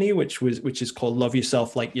that journey, which is called Love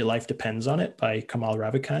Yourself Like Your Life Depends on It by Kamal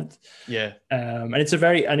Ravikant. And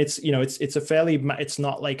it's it's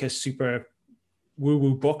not like a super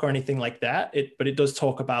woo-woo book or anything like that. But it does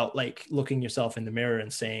talk about like looking yourself in the mirror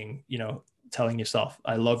and saying, telling yourself,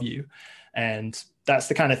 I love you. And that's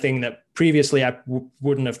the kind of thing that previously I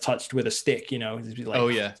wouldn't have touched with a stick, it'd be like, oh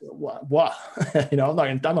yeah, what?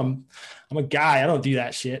 I'm a guy. I don't do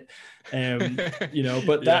that shit.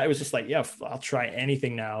 But that it was just like, yeah, I'll try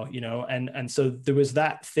anything now, and so there was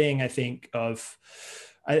that thing, I think, of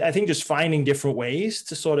I think just finding different ways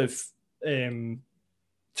to sort of to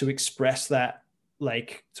express that,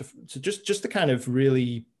 like to just to kind of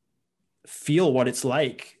really feel what it's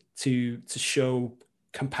like to show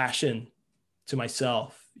compassion to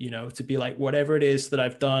myself, to be like, whatever it is that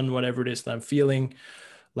I've done, whatever it is that I'm feeling,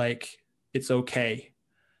 like, it's okay.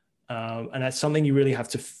 And that's something you really have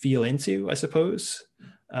to feel into, I suppose.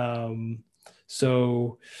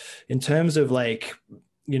 So in terms of like,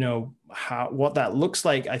 what that looks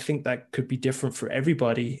like, I think that could be different for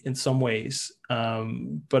everybody in some ways.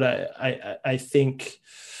 But I think,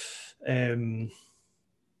 I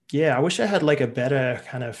wish I had like a better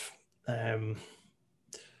kind of,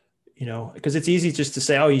 because it's easy just to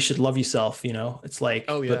say, oh, you should love yourself, it's like,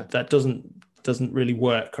 oh yeah, but that doesn't really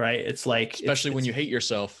work, right? It's like, especially when you hate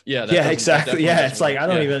yourself. Exactly. It's like, I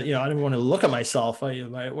don't even, I don't even want to look at myself. What are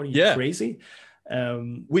you, crazy?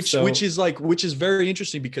 Which is very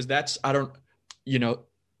interesting, because that's, I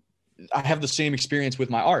have the same experience with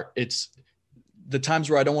my art. It's the times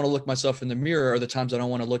where I don't want to look myself in the mirror are the times I don't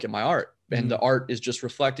want to look at my art. And the art is just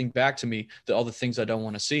reflecting back to me all the things I don't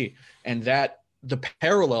want to see. And that the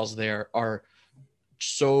parallels there are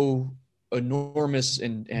so enormous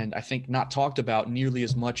and I think not talked about nearly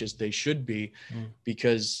as much as they should be,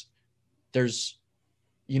 because there's,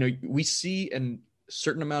 we see a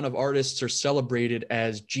certain amount of artists are celebrated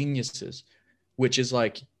as geniuses, which is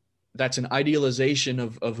like, that's an idealization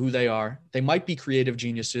of who they are. They might be creative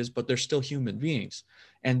geniuses, but they're still human beings.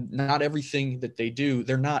 And not everything that they do,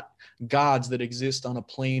 they're not gods that exist on a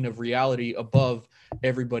plane of reality above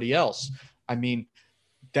everybody else. I mean,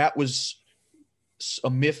 that was a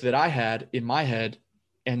myth that I had in my head.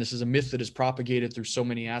 And this is a myth that is propagated through so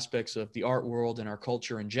many aspects of the art world and our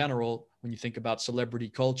culture in general. When you think about celebrity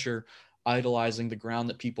culture, idolizing the ground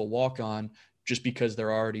that people walk on just because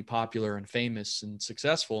they're already popular and famous and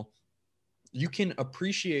successful, you can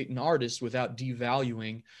appreciate an artist without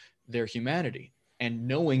devaluing their humanity and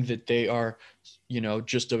knowing that they are,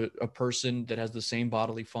 just a person that has the same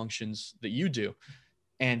bodily functions that you do.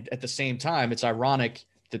 And at the same time, it's ironic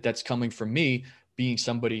that that's coming from me, being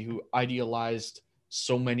somebody who idealized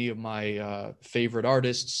so many of my favorite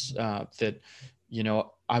artists that,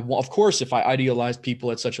 of course, if I idealized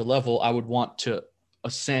people at such a level, I would want to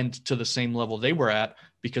ascend to the same level they were at,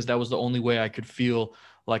 because that was the only way I could feel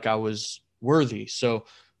like I was worthy. So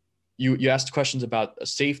you asked questions about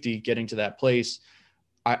safety, getting to that place.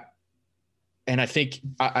 I think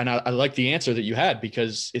I like the answer that you had,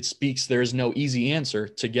 because it speaks, there is no easy answer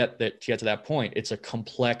to get to that point. It's a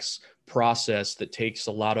complex process that takes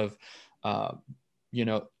a lot of,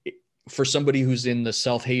 for somebody who's in the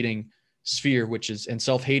self-hating sphere, and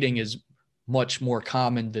self-hating is much more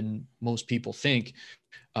common than most people think.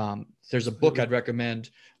 There's a book I'd recommend,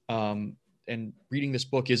 and reading this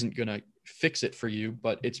book isn't going to fix it for you,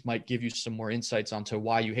 but it might give you some more insights onto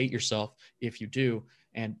why you hate yourself if you do.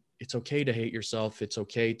 And it's okay to hate yourself. It's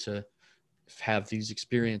okay to have these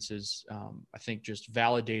experiences, I think just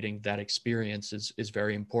validating that experience is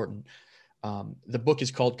very important. The book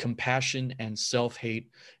is called Compassion and Self-Hate,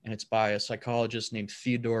 and it's by a psychologist named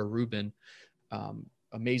Theodore Rubin.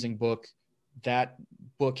 Amazing book. That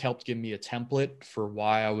book helped give me a template for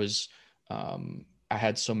why I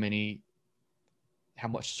had so much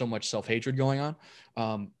self-hatred going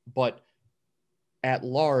on. But at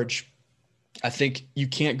large, I think you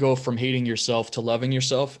can't go from hating yourself to loving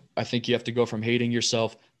yourself. I think you have to go from hating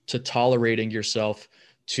yourself to tolerating yourself,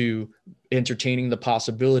 to entertaining the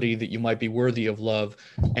possibility that you might be worthy of love,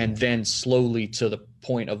 and then slowly to the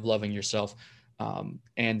point of loving yourself.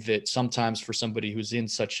 And that sometimes for somebody who's in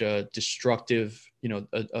such a destructive,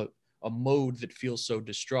 a mode that feels so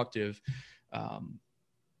destructive,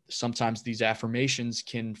 sometimes these affirmations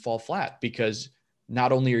can fall flat, because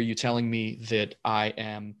not only are you telling me that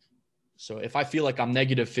so if I feel like I'm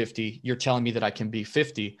 -50, you're telling me that I can be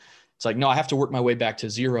 50. It's like, no, I have to work my way back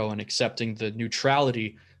to zero and accepting the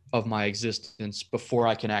neutrality of my existence before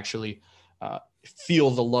I can actually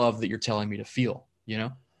feel the love that you're telling me to feel,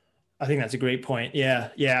 I think that's a great point.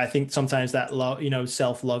 Yeah. I think sometimes that love,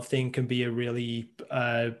 self-love thing can be a really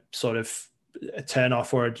sort of a turn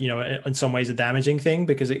off, or in some ways a damaging thing,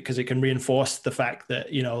 because it can reinforce the fact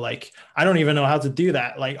that like, I don't even know how to do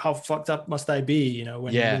that, like how fucked up must I be,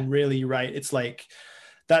 when really, right, it's like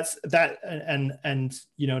that's that. And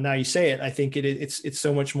now you say it, I think it's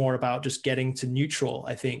so much more about just getting to neutral,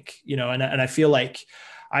 I think, and I feel like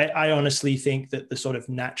I honestly think that the sort of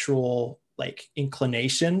natural like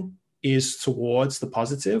inclination is towards the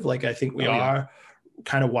positive. Like I think we are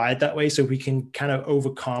kind of wired that way, so we can kind of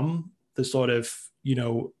overcome the sort of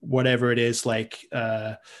whatever it is, like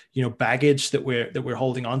baggage that we're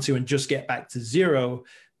holding on to, and just get back to zero.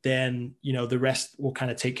 Then the rest will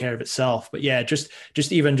kind of take care of itself. But yeah, just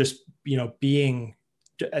even just being,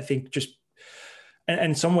 I think just, and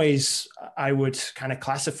in some ways I would kind of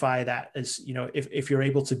classify that as if you're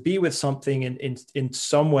able to be with something in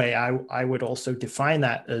some way, I would also define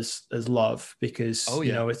that as love, because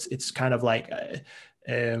it's kind of like I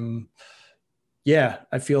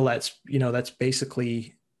feel that's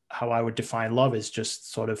basically how I would define love, is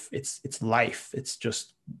just sort of it's life. It's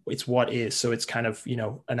what is. So it's kind of,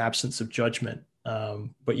 an absence of judgment.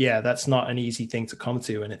 But yeah, that's not an easy thing to come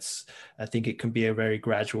to. And I think it can be a very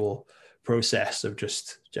gradual process of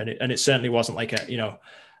just, and it certainly wasn't like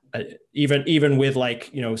even with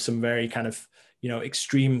like, some very kind of,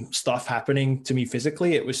 extreme stuff happening to me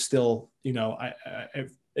physically, it was still,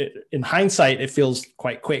 in hindsight, it feels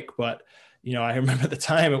quite quick, but I remember at the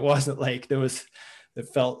time it wasn't like it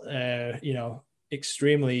felt,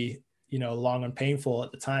 extremely, long and painful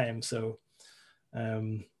at the time. So,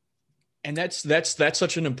 and that's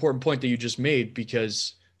such an important point that you just made,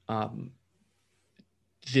 because,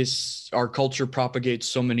 our culture propagates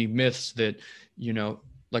so many myths that,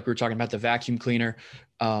 like we were talking about the vacuum cleaner,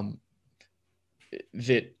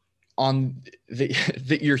 that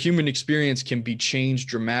your human experience can be changed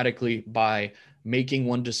dramatically by making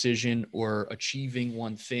one decision or achieving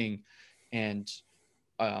one thing. And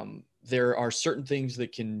there are certain things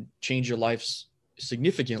that can change your life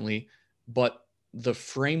significantly, but the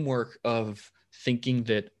framework of thinking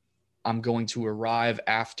that I'm going to arrive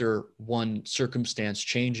after one circumstance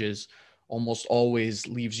changes almost always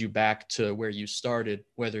leaves you back to where you started,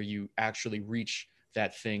 whether you actually reach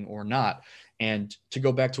that thing or not. And to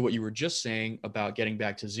go back to what you were just saying about getting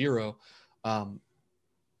back to zero,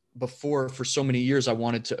 before, for so many years, I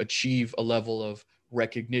wanted to achieve a level of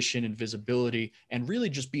recognition and visibility and really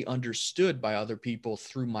just be understood by other people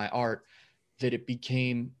through my art, that it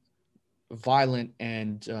became violent.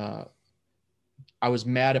 And I was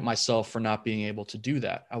mad at myself for not being able to do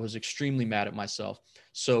that. I was extremely mad at myself.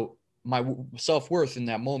 So my self-worth in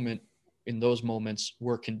those moments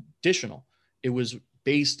were conditional. It was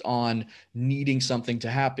based on needing something to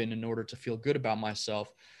happen in order to feel good about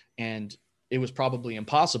myself. And it was probably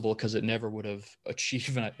impossible, because it never would have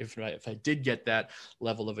achieved if I did get that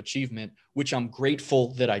level of achievement, which I'm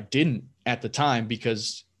grateful that I didn't at the time,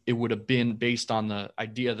 because it would have been based on the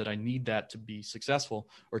idea that I need that to be successful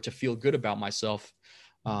or to feel good about myself.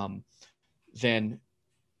 So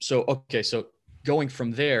going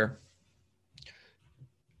from there,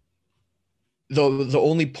 the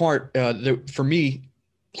only part for me,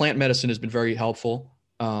 plant medicine has been very helpful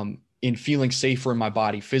in feeling safer in my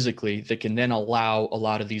body physically, that can then allow a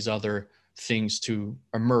lot of these other things to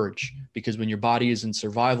emerge. Because when your body is in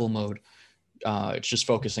survival mode, it's just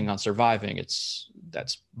focusing on surviving.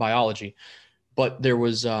 That's biology. But there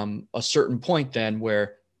was a certain point then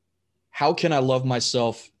where, how can I love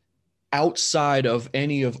myself outside of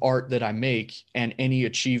any of art that I make and any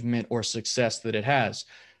achievement or success that it has.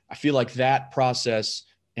 I feel like that process,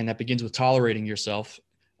 and that begins with tolerating yourself,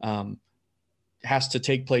 has to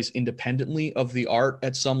take place independently of the art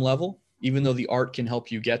at some level, even though the art can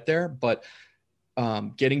help you get there. But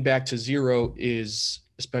getting back to zero is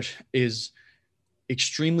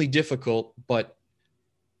extremely difficult, but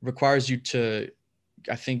requires you to,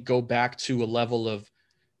 I think, go back to a level of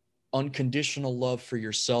unconditional love for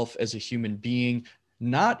yourself as a human being,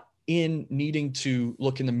 not in needing to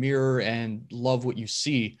look in the mirror and love what you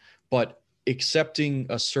see, but accepting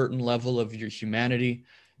a certain level of your humanity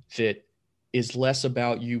that is less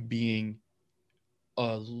about you being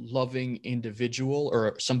a loving individual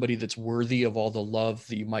or somebody that's worthy of all the love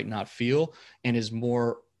that you might not feel, and is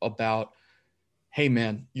more about, hey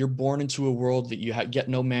man, you're born into a world that you get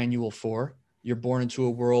no manual for. You're born into a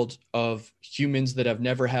world of humans that have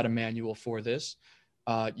never had a manual for this.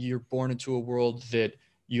 You're born into a world that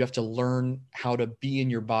you have to learn how to be in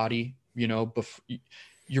your body. You know,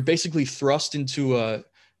 you're basically thrust into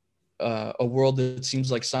a world that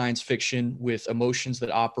seems like science fiction with emotions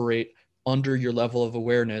that operate under your level of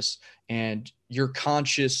awareness, and your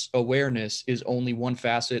conscious awareness is only one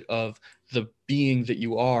facet of the being that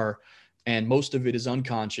you are, and most of it is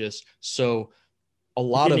unconscious. So a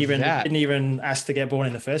lot of that didn't even ask to get born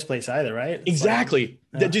in the first place either, right? Exactly.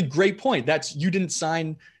 Dude, great point. That's, you didn't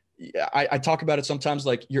sign. I talk about it sometimes,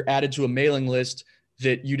 like you're added to a mailing list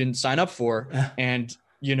that you didn't sign up for. And,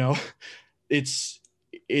 you know, it's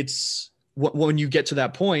when you get to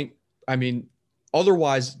that point, I mean,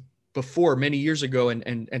 otherwise before, many years ago,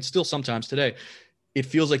 and still sometimes today, it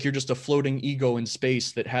feels like you're just a floating ego in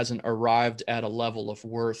space that hasn't arrived at a level of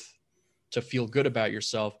worth to feel good about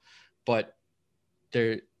yourself. But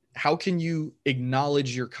how can you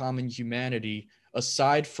acknowledge your common humanity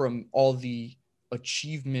aside from all the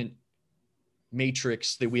achievement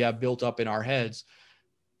matrix that we have built up in our heads?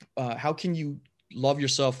 How can you love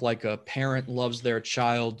yourself like a parent loves their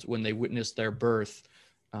child when they witness their birth,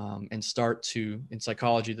 and start to, in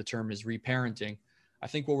psychology, the term is reparenting. I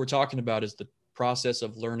think what we're talking about is the process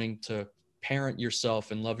of learning to parent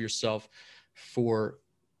yourself and love yourself for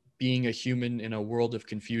being a human in a world of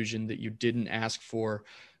confusion that you didn't ask for,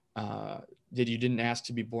 that you didn't ask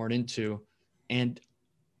to be born into. And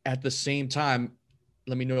at the same time,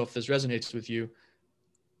 let me know if this resonates with you,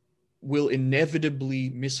 will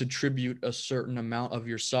inevitably misattribute a certain amount of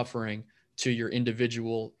your suffering to your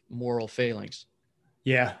individual moral failings.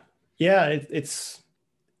 Yeah. Yeah. It's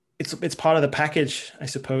part of the package, I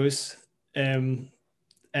suppose. And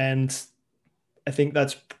I think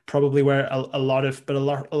that's probably where a lot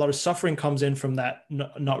of suffering comes in, from that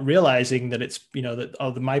not realizing that it's, you know, that, oh,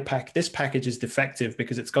 this package is defective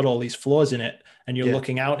because it's got all these flaws in it, and you're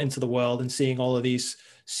looking out into the world and seeing all of these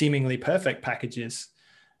seemingly perfect packages.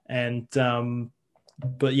 And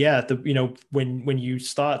but yeah, you know, when you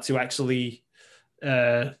start to actually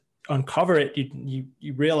uncover it,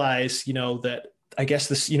 you realize, you know, that, I guess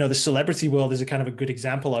this, you know, the celebrity world is a kind of a good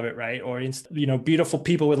example of it, right? Or, you know, beautiful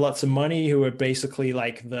people with lots of money who are basically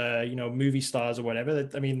like the, you know, movie stars or whatever.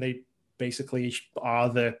 I mean, they basically are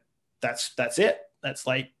that's it.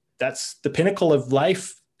 That's the pinnacle of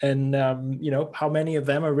life. And, you know, how many of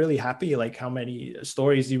them are really happy? Like, how many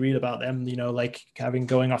stories you read about them, you know, like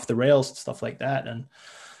going off the rails and stuff like that.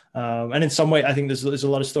 And in some way, I think there's a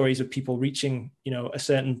lot of stories of people reaching, you know, a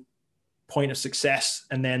certain point of success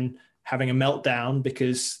and then having a meltdown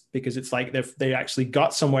because it's like they actually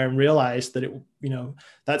got somewhere and realized that it, you know,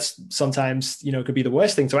 that's sometimes, you know, could be the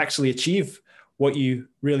worst thing, to actually achieve what you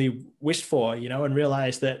really wished for, you know, and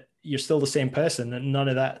realize that you're still the same person and none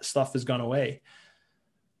of that stuff has gone away.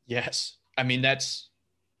 Yes. I mean, that's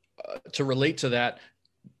to relate to that.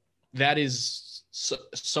 That is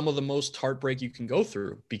some of the most heartbreak you can go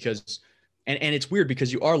through, because, and it's weird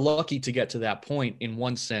because you are lucky to get to that point in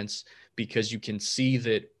one sense, because you can see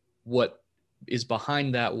that what is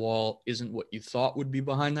behind that wall isn't what you thought would be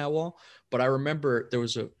behind that wall. But I remember there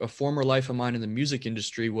was a former life of mine in the music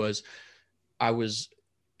industry was I was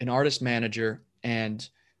an artist manager. And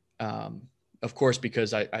of course,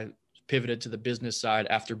 because I pivoted to the business side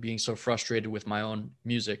after being so frustrated with my own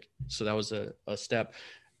music. So that was a step.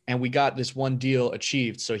 And we got this one deal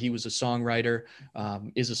achieved. So he was a songwriter,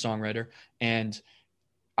 is a songwriter. And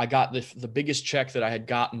I got the biggest check that I had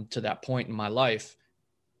gotten to that point in my life,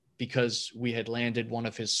 because we had landed one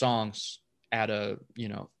of his songs at a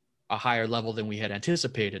higher level than we had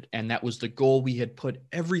anticipated. And that was the goal we had put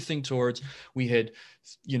everything towards. We had,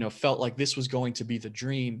 you know, felt like this was going to be the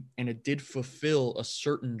dream, and it did fulfill a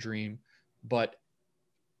certain dream. But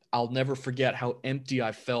I'll never forget how empty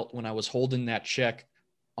I felt when I was holding that check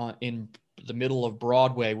in the middle of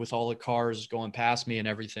Broadway with all the cars going past me and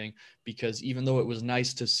everything, because even though it was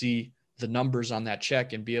nice to see the numbers on that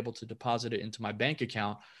check and be able to deposit it into my bank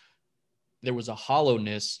account, there was a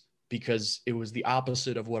hollowness because it was the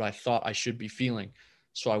opposite of what I thought I should be feeling.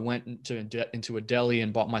 So I went into a deli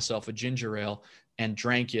and bought myself a ginger ale and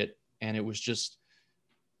drank it. And it was just,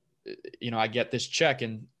 I get this check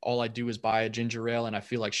and all I do is buy a ginger ale and I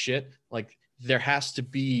feel like shit. Like there has to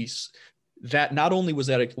be that. Not only was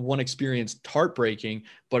that one experience heartbreaking,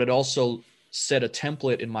 but it also set a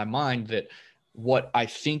template in my mind that what I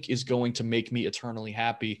think is going to make me eternally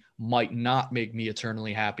happy might not make me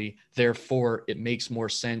eternally happy. Therefore, it makes more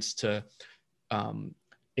sense to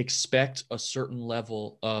expect a certain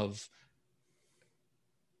level of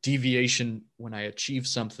deviation when I achieve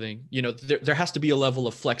something. There has to be a level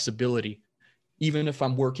of flexibility. Even if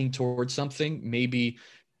I'm working towards something, maybe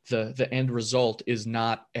the end result is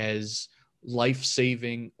not as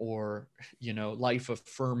life-saving or,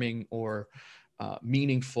 life-affirming or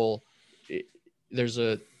meaningful. There's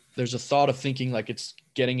a thought of thinking like it's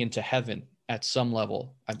getting into heaven at some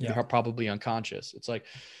level. You're probably unconscious. It's like,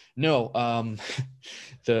 no,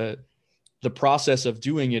 the process of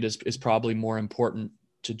doing it is probably more important,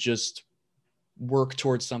 to just work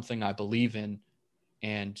towards something I believe in.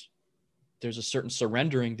 And there's a certain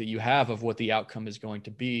surrendering that you have of what the outcome is going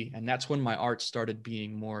to be. And that's when my art started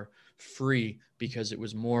being more free, because it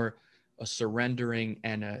was more a surrendering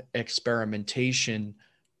and a experimentation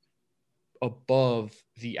above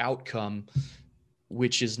the outcome,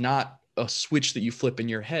 which is not a switch that you flip in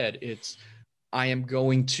your head. It's, I am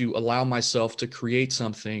going to allow myself to create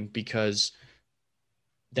something because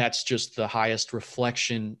that's just the highest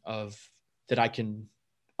reflection of that I can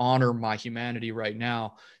honor my humanity right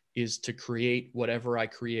now, is to create whatever I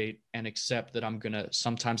create and accept that I'm going to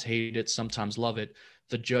sometimes hate it, sometimes love it.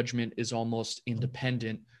 The judgment is almost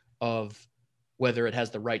independent of whether it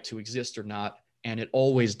has the right to exist or not. And it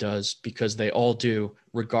always does, because they all do,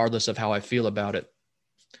 regardless of how I feel about it.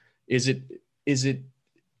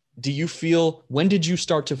 When did you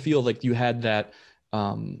start to feel like you had that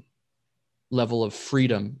level of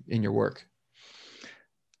freedom in your work?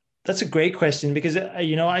 That's a great question, because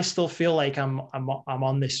I still feel like I'm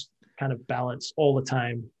on this kind of balance all the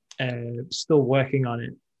time, still working on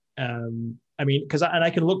it. Because I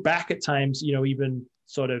can look back at times, even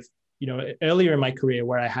sort of, earlier in my career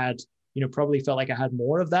where I had, probably felt like I had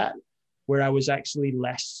more of that, where I was actually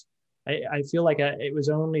less. I feel like it was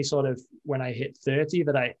only sort of when I hit 30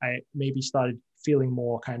 that I maybe started feeling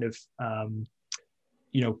more kind of,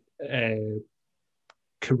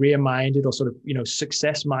 career minded, or sort of,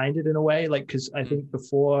 success minded in a way. Like, because I think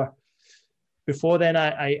before then,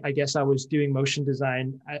 I guess I was doing motion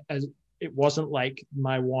design as it wasn't like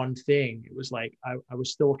my one thing. It was like I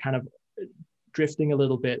was still kind of drifting a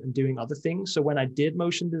little bit and doing other things. So when I did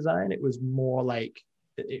motion design, it was more like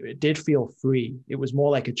it did feel free. It was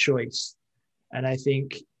more like a choice. And I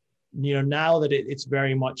think, now that it's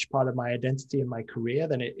very much part of my identity and my career,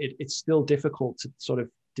 then it's still difficult to sort of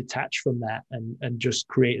detach from that and just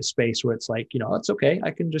create a space where it's like, it's okay.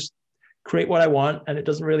 I can just create what I want and it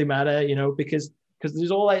doesn't really matter, because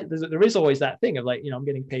there is always that thing of like, I'm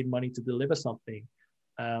getting paid money to deliver something.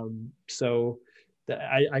 So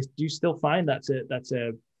I do still find that's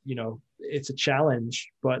a it's a challenge,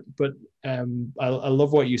 but I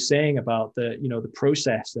love what you're saying about the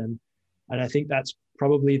process, and I think that's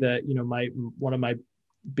probably one of my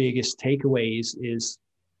biggest takeaways is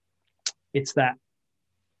it's that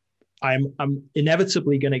I'm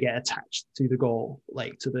inevitably going to get attached to the goal,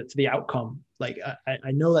 like to the outcome. Like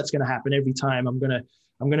I know that's going to happen every time. I'm going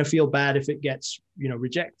to feel bad if it gets,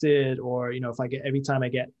 rejected, or, if every time I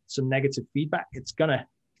get some negative feedback, it's going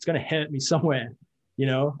to hurt me somewhere,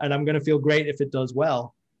 and I'm going to feel great if it does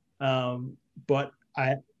well. But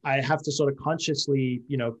I have to sort of consciously,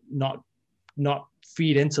 not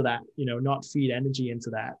feed into that, not feed energy into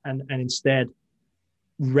that. And instead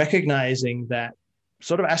recognizing that,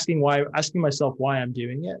 sort of asking myself why I'm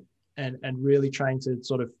doing it, and really trying to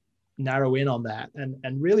sort of narrow in on that.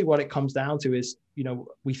 And really what it comes down to is,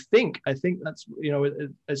 I think that's,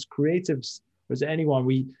 as creatives, as anyone,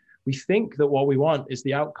 we think that what we want is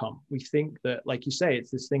the outcome. We think that, like you say,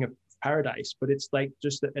 it's this thing of paradise, but it's like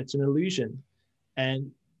just that it's an illusion.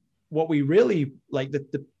 And what we really like,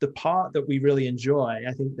 the part that we really enjoy,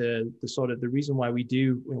 I think the sort of the reason why we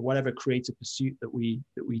do whatever creative pursuit that we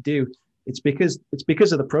do, it's because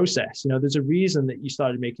of the process. There's a reason that you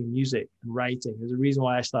started making music and writing. There's a reason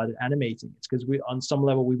why I started animating. It's because on some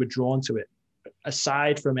level we were drawn to it.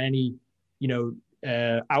 Aside from any,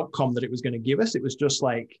 outcome that it was going to give us, it was just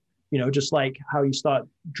like how you start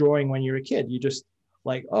drawing when you're a kid. You just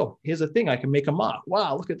like, oh, here's a thing, I can make a mark.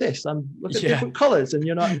 Wow, look at this. Look at Yeah. different colors. And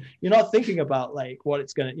you're not thinking about like what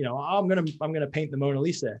it's gonna, I'm gonna paint the Mona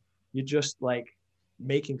Lisa. You're just like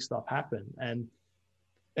making stuff happen.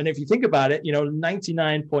 And if you think about it,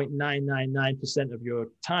 99.999% of your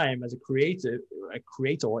time as a creator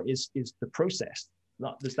is the process.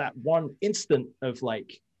 There's that one instant of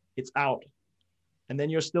like, it's out, and then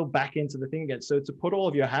you're still back into the thing again. So to put all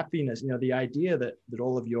of your happiness, the idea that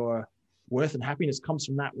all of your worth and happiness comes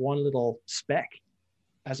from that one little speck,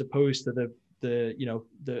 as opposed to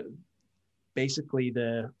the basically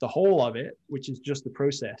the whole of it, which is just the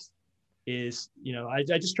process, is, I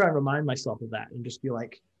just try and remind myself of that and just be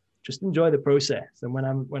like, just enjoy the process. And when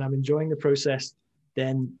I'm enjoying the process,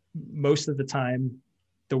 then most of the time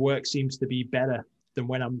the work seems to be better than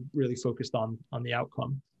when I'm really focused on the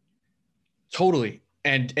outcome. Totally.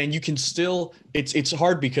 And you can still, it's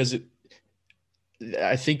hard because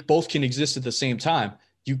I think both can exist at the same time.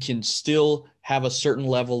 You can still have a certain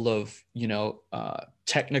level of,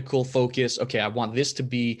 technical focus. Okay, I want this to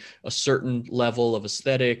be a certain level of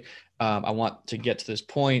aesthetic. I want to get to this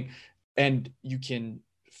point, and you can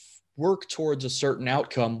work towards a certain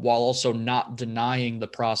outcome while also not denying the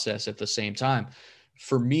process at the same time.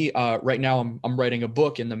 For me, right now, I'm writing a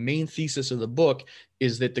book, and the main thesis of the book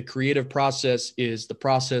is that the creative process is the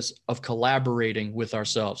process of collaborating with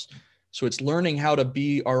ourselves. So it's learning how to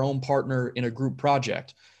be our own partner in a group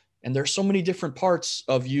project. And there's so many different parts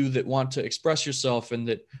of you that want to express yourself and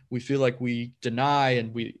that we feel like we deny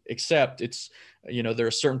and we accept. It's, there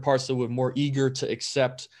are certain parts that we're more eager to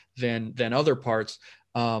accept than other parts.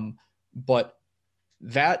 But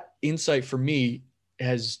that insight for me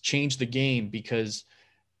has changed the game, because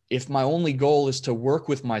if my only goal is to work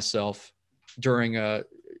with myself during the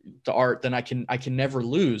art, then I can never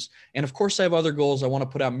lose. And of course I have other goals. I want to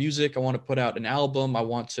put out music. I want to put out an album. I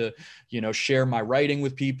want to, share my writing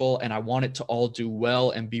with people, and I want it to all do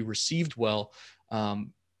well and be received well.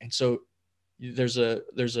 And so there's a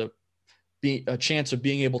chance of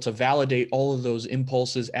being able to validate all of those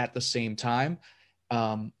impulses at the same time,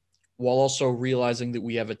 while also realizing that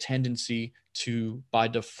we have a tendency to, by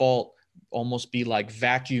default, almost be like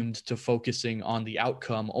vacuumed to focusing on the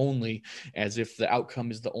outcome only, as if the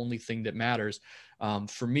outcome is the only thing that matters.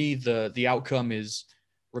 For me, the outcome is,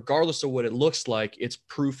 regardless of what it looks like, it's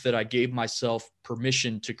proof that I gave myself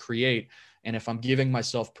permission to create. And if I'm giving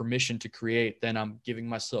myself permission to create, then I'm giving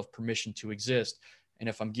myself permission to exist. And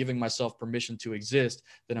if I'm giving myself permission to exist,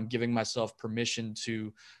 then I'm giving myself permission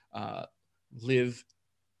to live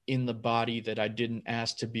in the body that I didn't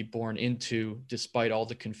ask to be born into, despite all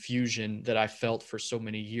the confusion that I felt for so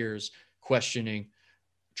many years, questioning,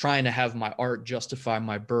 trying to have my art justify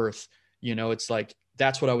my birth. It's like,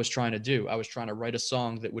 that's what I was trying to do. I was trying to write a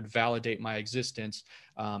song that would validate my existence,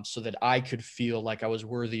 so that I could feel like I was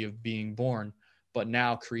worthy of being born. But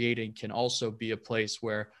now creating can also be a place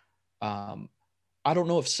where, I don't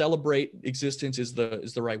know if celebrate existence is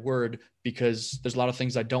the right word, because there's a lot of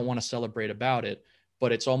things I don't want to celebrate about it.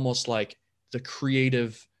 But it's almost like the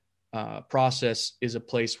creative process is a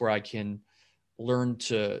place where I can learn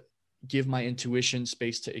to give my intuition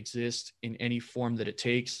space to exist in any form that it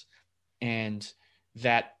takes. And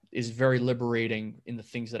that is very liberating in the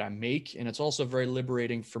things that I make. And it's also very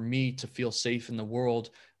liberating for me to feel safe in the world,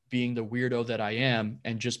 being the weirdo that I am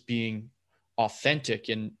and just being authentic.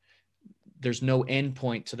 And there's no end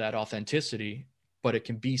point to that authenticity, but it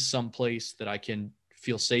can be some place that I can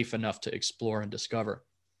feel safe enough to explore and discover.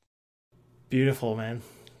 Beautiful, man.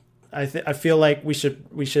 I feel like we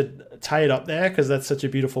should tie it up there, because that's such a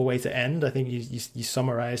beautiful way to end. I think you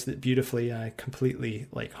summarized it beautifully. I completely,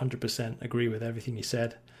 100% agree with everything you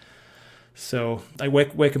said. So,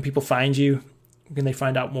 where can people find you? Can they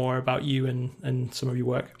find out more about you and some of your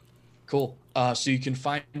work? Cool. So you can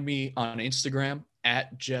find me on Instagram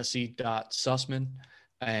at jesse.sussman,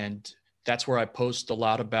 and that's where I post a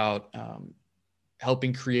lot about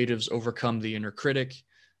helping creatives overcome the inner critic.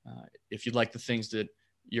 If you like the things that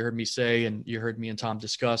you heard me say and you heard me and Tom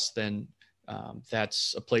discuss, then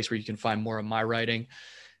that's a place where you can find more of my writing.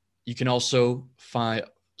 You can also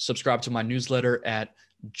subscribe to my newsletter at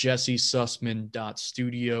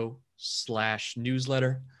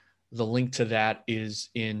jessesussman.studio/newsletter. The link to that is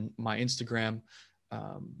in my Instagram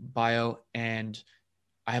bio. And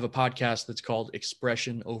I have a podcast that's called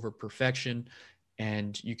Expression Over Perfection.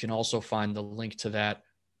 And you can also find the link to that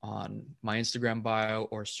on my Instagram bio,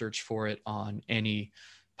 or search for it on any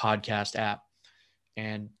podcast app.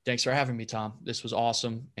 And thanks for having me, Tom. This was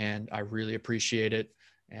awesome, and I really appreciate it,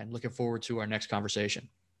 and looking forward to our next conversation.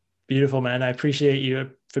 Beautiful, man. I appreciate you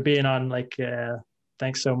for being on.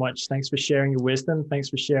 Thanks so much. Thanks for sharing your wisdom. Thanks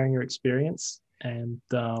for sharing your experience. And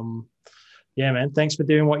yeah, man, thanks for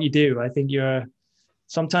doing what you do. I think you're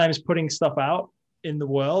sometimes putting stuff out in the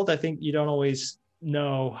world. I think you don't always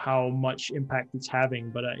know how much impact it's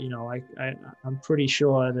having, but I'm pretty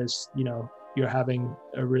sure there's, you're having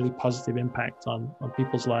a really positive impact on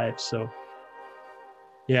people's lives. So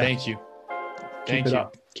yeah, Thank you. Keep it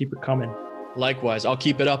up. Keep it coming. Likewise, I'll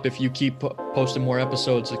keep it up if you keep posting more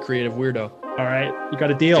episodes of Creative Weirdo. All right, you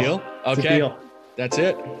got a deal. Deal? Okay, deal. That's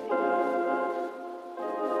it.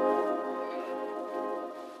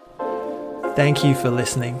 Thank you for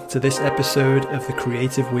listening to this episode of The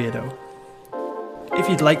Creative Weirdo. If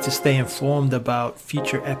you'd like to stay informed about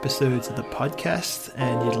future episodes of the podcast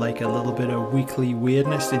and you'd like a little bit of weekly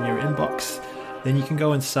weirdness in your inbox, then you can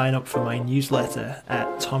go and sign up for my newsletter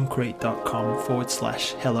at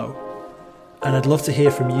tomcrate.com/hello. And I'd love to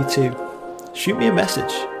hear from you too. Shoot me a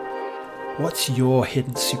message. What's your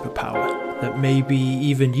hidden superpower that maybe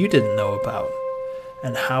even you didn't know about?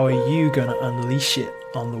 And how are you going to unleash it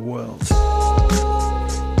on the world?